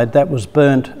hillside that was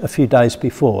burnt a few days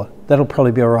before. That'll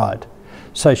probably be all right.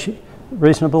 So she,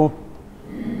 reasonable,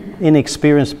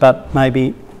 inexperienced, but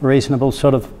maybe reasonable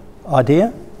sort of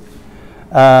idea.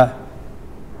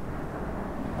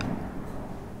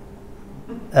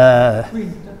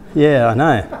 Yeah, I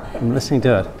know. I'm listening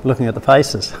to it, looking at the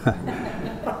faces.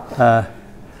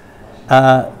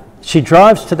 She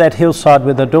drives to that hillside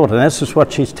with her daughter, and this is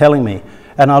what she's telling me.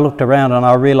 And I looked around and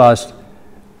I realised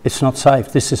it's not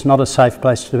safe. This is not a safe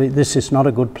place to be. This is not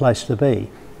a good place to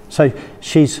be. So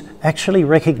she's actually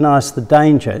recognised the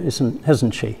danger,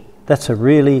 hasn't she? That's a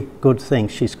really good thing.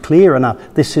 She's clear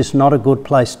enough. This is not a good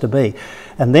place to be.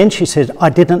 And then she says, I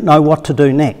didn't know what to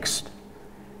do next.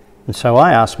 And so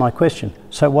I asked my question,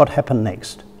 so what happened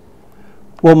next?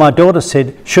 Well, my daughter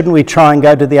said, shouldn't we try and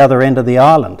go to the other end of the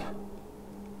island?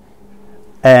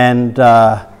 And,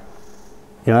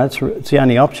 you know, it's the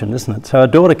only option, isn't it? So her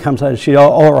daughter comes over, she's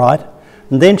all right.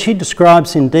 And then she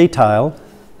describes in detail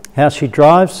how she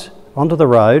drives onto the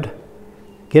road,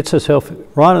 gets herself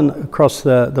right across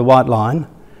the white line,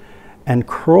 and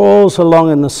crawls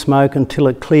along in the smoke until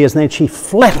it clears. And then she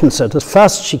flattens it as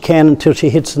fast as she can until she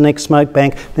hits the next smoke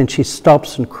bank. Then she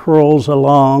stops and crawls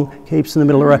along, keeps in the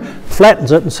middle of the road,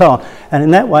 flattens it and so on. And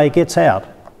in that way it gets out.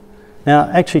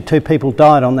 Now, actually 2 people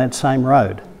died on that same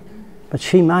road, but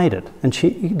she made it. And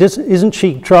isn't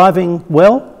she driving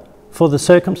well for the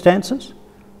circumstances?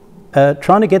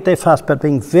 Trying to get there fast, but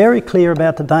being very clear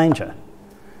about the danger.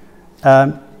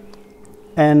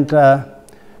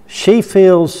 She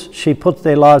feels she put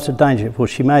their lives in danger. Well,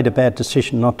 she made a bad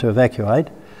decision not to evacuate,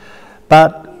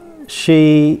 but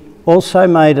she also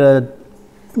made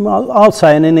I'll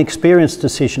say an inexperienced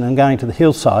decision in going to the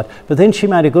hillside, but then she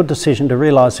made a good decision to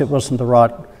realise it wasn't the right,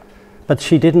 but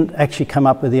she didn't actually come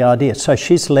up with the idea. So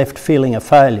she's left feeling a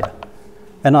failure.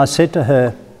 And I said to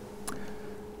her,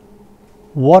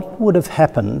 what would have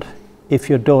happened if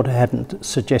your daughter hadn't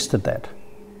suggested that?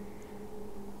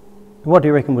 What do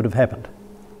you reckon would have happened?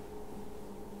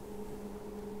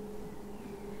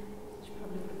 She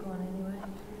probably would have gone anyway.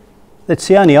 It's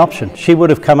the only option. She would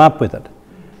have come up with it.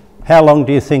 How long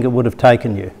do you think it would have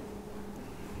taken you?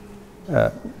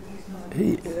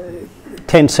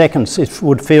 10 seconds, it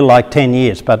would feel like 10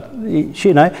 years, but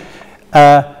you know.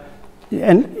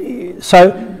 And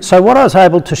so what I was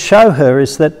able to show her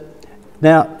is that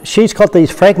now she's got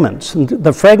these fragments, and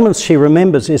the fragments she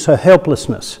remembers is her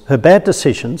helplessness, her bad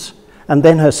decisions, and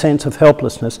then her sense of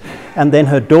helplessness, and then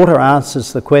her daughter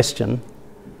answers the question,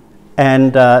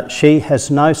 and she has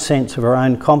no sense of her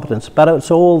own competence, but it's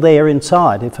all there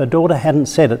inside. If her daughter hadn't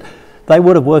said it, they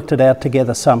would have worked it out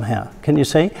together somehow. Can you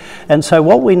see? And so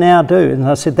what we now do, and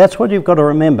I said, that's what you've got to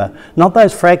remember, not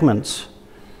those fragments,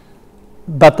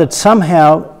 but that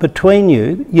somehow between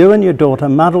you and your daughter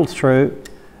muddled through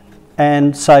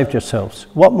and saved yourselves.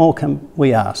 What more can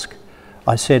we ask?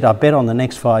 I said, I bet on the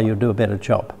next fire you'll do a better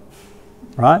job,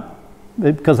 right?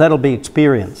 Because that'll be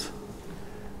experience.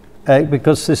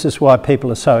 Because this is why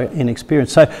people are so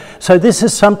inexperienced. So this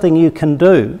is something you can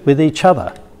do with each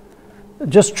other.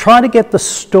 Just try to get the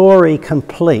story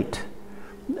complete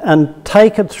and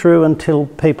take it through until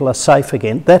people are safe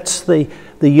again. That's the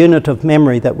unit of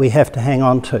memory that we have to hang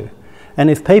on to. And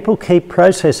if people keep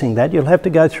processing that, you'll have to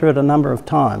go through it a number of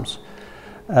times.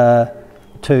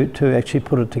 to actually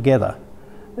put it together.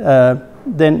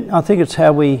 Then I think it's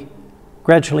how we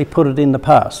gradually put it in the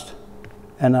past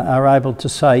and are able to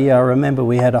say, yeah, I remember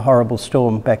we had a horrible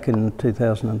storm back in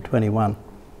 2021.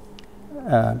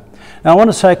 Now I want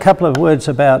to say a couple of words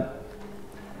about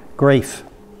grief.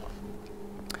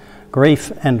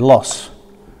 Grief and loss,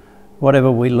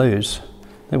 whatever we lose.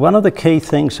 Now, one of the key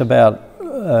things about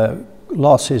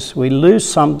loss is we lose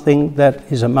something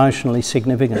that is emotionally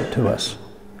significant to us,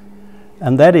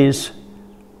 and that is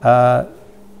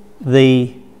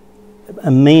the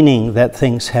meaning that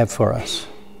things have for us.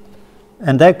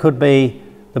 And that could be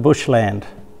the bushland,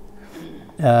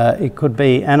 it could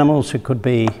be animals, it could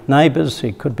be neighbours,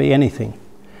 it could be anything.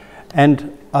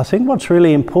 And I think what's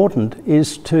really important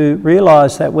is to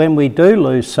realise that when we do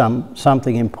lose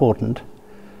something important,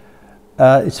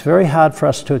 it's very hard for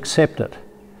us to accept it.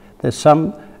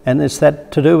 And it's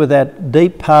that to do with that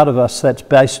deep part of us that's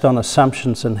based on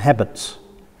assumptions and habits,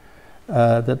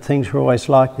 that things are always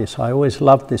like this. I always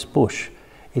loved this bush.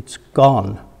 It's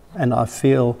gone, and I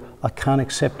feel I can't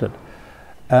accept it.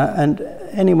 And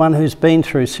anyone who's been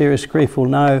through serious grief will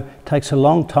know it takes a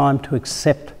long time to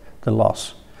accept the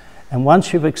loss. And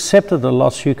once you've accepted the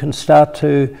loss, you can start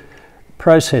to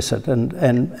process it and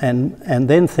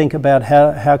then think about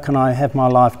how can I have my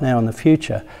life now in the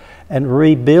future, and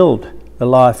rebuild the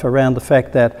life around the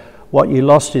fact that what you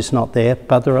lost is not there,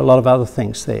 but there are a lot of other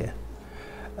things there.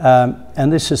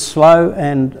 And this is slow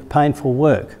and painful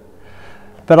work.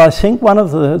 But I think one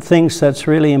of the things that's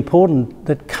really important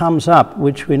that comes up,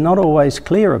 which we're not always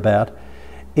clear about,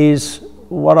 is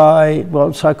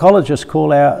what psychologists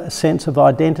call our sense of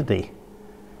identity.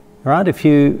 Right? If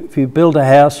you build a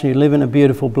house and you live in a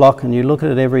beautiful block and you look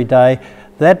at it every day,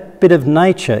 that bit of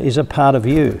nature is a part of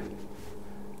you.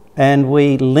 And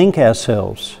we link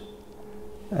ourselves.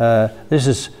 This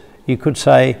is, you could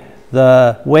say,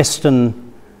 the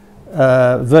Western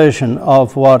version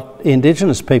of what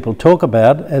Indigenous people talk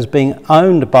about as being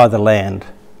owned by the land.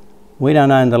 We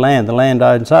don't own the land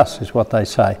owns us, is what they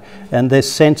say. And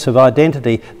this sense of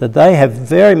identity that they have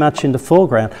very much in the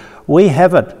foreground. We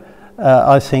have it,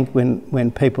 I think,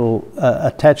 when people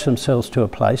attach themselves to a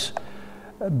place,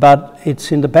 but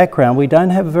it's in the background. We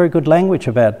don't have a very good language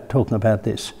about talking about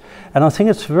this. And I think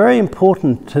it's very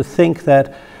important to think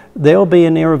that there will be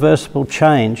an irreversible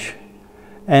change.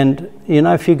 And, you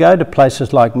know, if you go to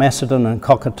places like Macedon and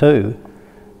Cockatoo,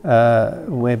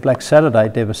 where Black Saturday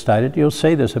devastated, you'll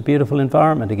see there's a beautiful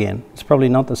environment again. It's probably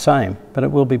not the same, but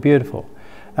it will be beautiful.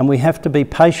 And we have to be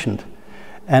patient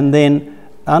and then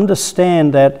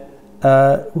understand that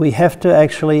we have to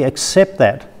actually accept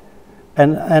that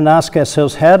and ask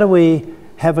ourselves, how do we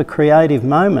have a creative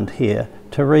moment here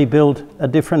to rebuild a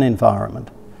different environment?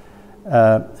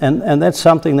 And that's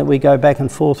something that we go back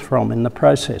and forth from in the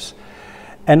process.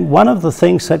 And one of the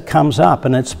things that comes up,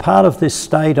 and it's part of this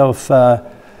state of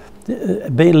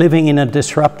living in a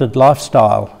disrupted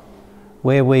lifestyle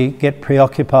where we get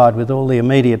preoccupied with all the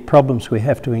immediate problems we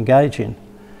have to engage in,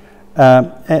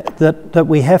 that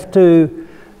we have to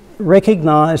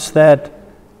recognise that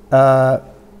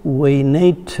we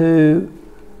need to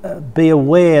be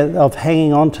aware of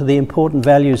hanging on to the important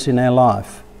values in our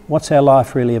life. What's our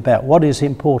life really about? What is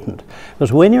important?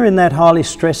 Because when you're in that highly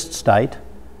stressed state,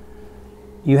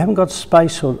 you haven't got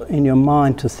space in your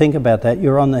mind to think about that.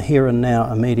 You're on the here and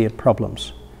now immediate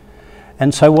problems.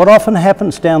 And so what often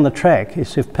happens down the track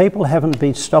is if people haven't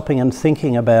been stopping and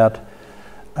thinking about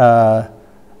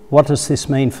what does this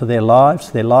mean for their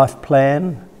lives, their life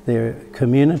plan, their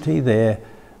community, their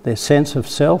sense of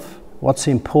self, what's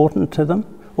important to them,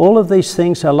 all of these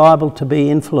things are liable to be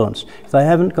influenced. If they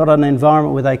haven't got an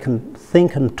environment where they can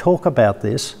think and talk about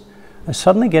this, they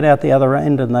suddenly get out the other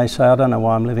end and they say, I don't know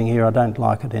why I'm living here, I don't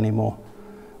like it anymore.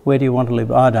 Where do you want to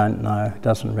live? I don't know, it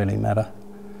doesn't really matter.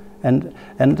 And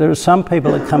there are some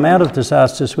people that come out of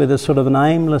disasters with a sort of an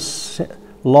aimless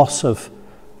loss of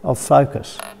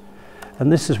focus.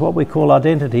 And this is what we call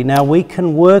identity. Now we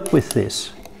can work with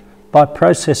this by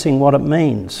processing what it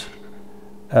means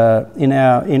in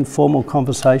our informal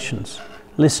conversations,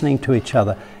 listening to each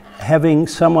other. Having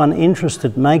someone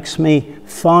interested makes me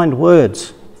find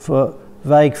words for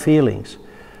vague feelings.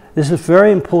 This is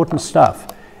very important stuff.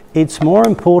 It's more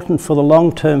important for the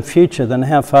long-term future than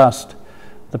how fast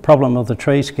the problem of the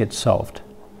trees gets solved.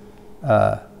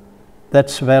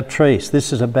 That's about trees.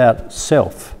 This is about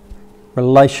self,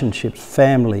 relationships,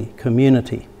 family,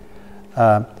 community.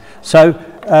 And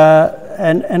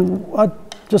I'd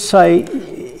just say,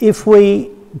 if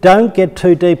we don't get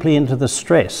too deeply into the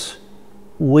stress,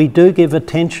 we do give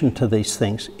attention to these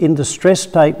things. In the stress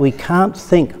state, we can't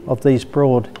think of these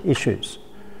broad issues.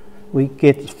 We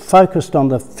get focused on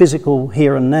the physical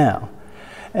here and now.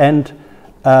 And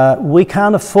we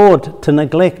can't afford to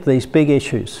neglect these big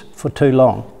issues for too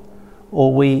long,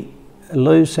 or we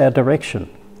lose our direction.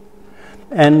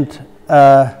 And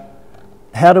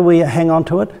how do we hang on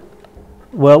to it?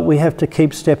 Well, we have to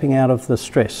keep stepping out of the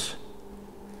stress,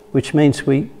 which means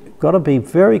we've got to be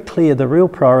very clear the real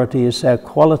priority is our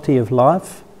quality of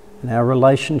life and our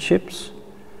relationships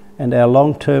and our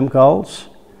long-term goals,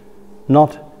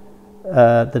 not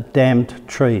the damned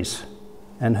trees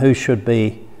and who should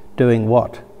be doing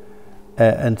what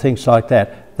and things like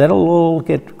that. That'll all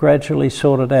get gradually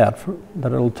sorted out,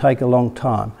 but it'll take a long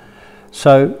time.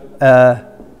 So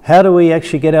how do we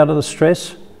actually get out of the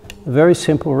stress? A very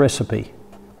simple recipe: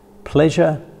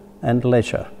 pleasure and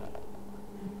leisure.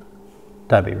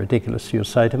 Don't be ridiculous, you'll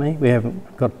say to me. We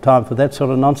haven't got time for that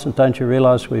sort of nonsense. Don't you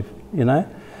realise we've, you know?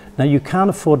 Now, you can't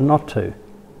afford not to,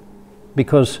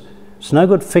 because it's no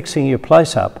good fixing your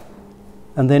place up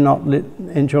and then not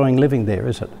enjoying living there,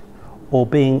 is it? Or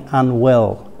being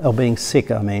unwell, or being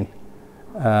sick, I mean,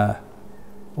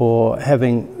 or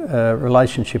having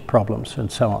relationship problems and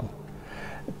so on.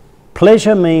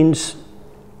 Pleasure means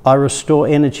I restore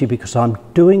energy because I'm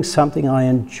doing something I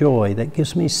enjoy, that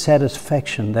gives me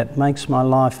satisfaction, that makes my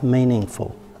life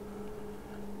meaningful.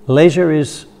 Leisure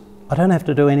is, I don't have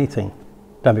to do anything.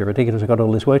 Don't be ridiculous, I've got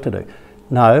all this work to do.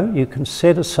 No, you can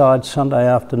set aside Sunday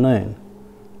afternoon.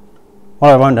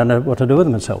 Well, I won't know what to do with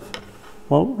myself.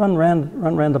 Well, run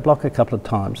round the block a couple of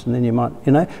times, and then you might,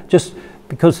 you know, just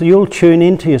because you'll tune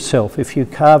into yourself if you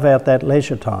carve out that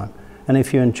leisure time. And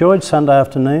if you enjoyed Sunday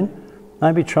afternoon,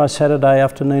 maybe try Saturday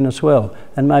afternoon as well,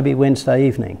 and maybe Wednesday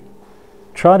evening.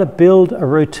 Try to build a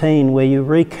routine where you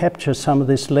recapture some of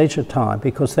this leisure time,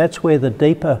 because that's where the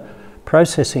deeper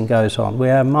processing goes on,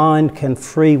 where our mind can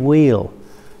freewheel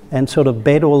and sort of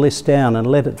bed all this down and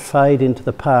let it fade into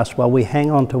the past while we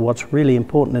hang on to what's really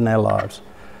important in our lives.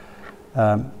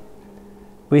 I'll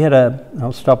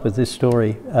stop with this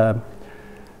story.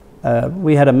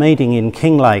 We had a meeting in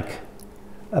Kinglake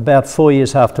about 4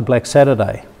 years after Black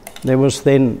Saturday. There was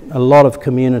then a lot of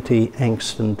community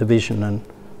angst and division and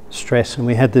stress, and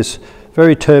we had this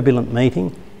very turbulent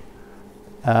meeting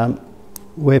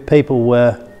where people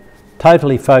were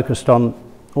totally focused on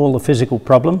all the physical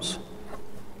problems,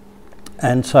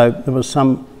 and so there was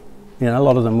some, you know, a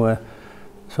lot of them were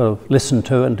sort of listened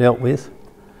to and dealt with.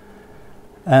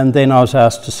 And then I was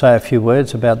asked to say a few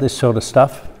words about this sort of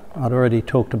stuff. I'd already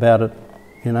talked about it,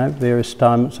 you know, various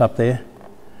times up there.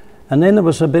 And then there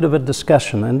was a bit of a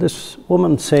discussion, and this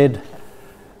woman said,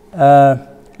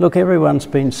 look, everyone's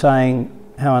been saying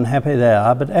how unhappy they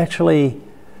are, but actually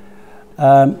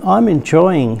I'm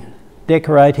enjoying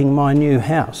decorating my new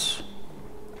house.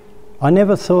 I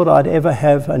never thought I'd ever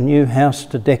have a new house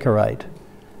to decorate.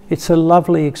 It's a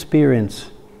lovely experience,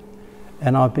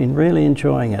 and I've been really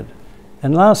enjoying it.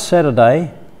 And last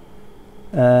Saturday,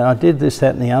 I did this,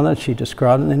 that and the other, she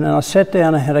described it, and then I sat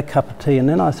down and had a cup of tea, and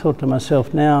then I thought to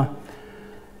myself, now,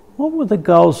 what were the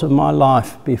goals of my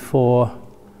life before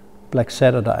Black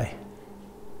Saturday?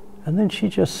 And then she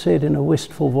just said in a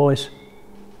wistful voice,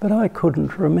 but I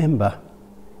couldn't remember.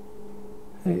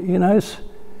 You know,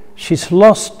 she's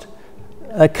lost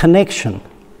a connection.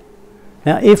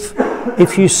 Now,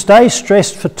 if you stay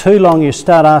stressed for too long, you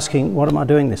start asking, what am I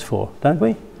doing this for? Don't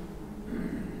we?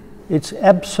 It's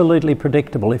absolutely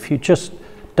predictable. If you just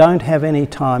don't have any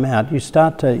time out,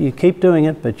 you keep doing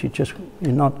it, but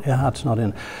your heart's not in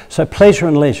it. So pleasure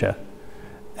and leisure,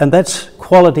 and that's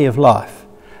quality of life.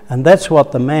 And that's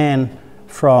what the man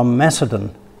from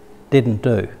Macedon didn't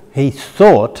do. He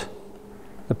thought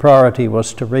the priority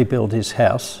was to rebuild his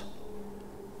house,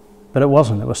 but it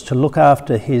wasn't. It was to look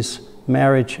after his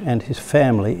marriage and his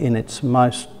family in its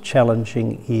most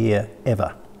challenging year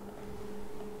ever.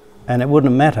 And it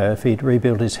wouldn't matter if he'd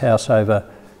rebuilt his house over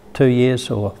 2 years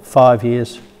or 5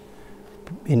 years.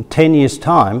 In 10 years'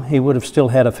 time, he would have still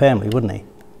had a family, wouldn't he?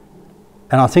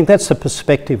 And I think that's the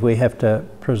perspective we have to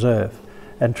preserve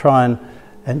and try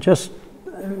and just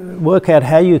work out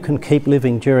how you can keep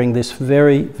living during this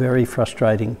very, very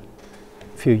frustrating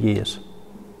few years.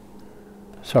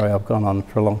 Sorry, I've gone on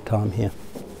for a long time here.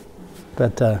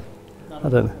 But I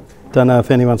don't know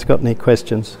if anyone's got any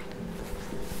questions.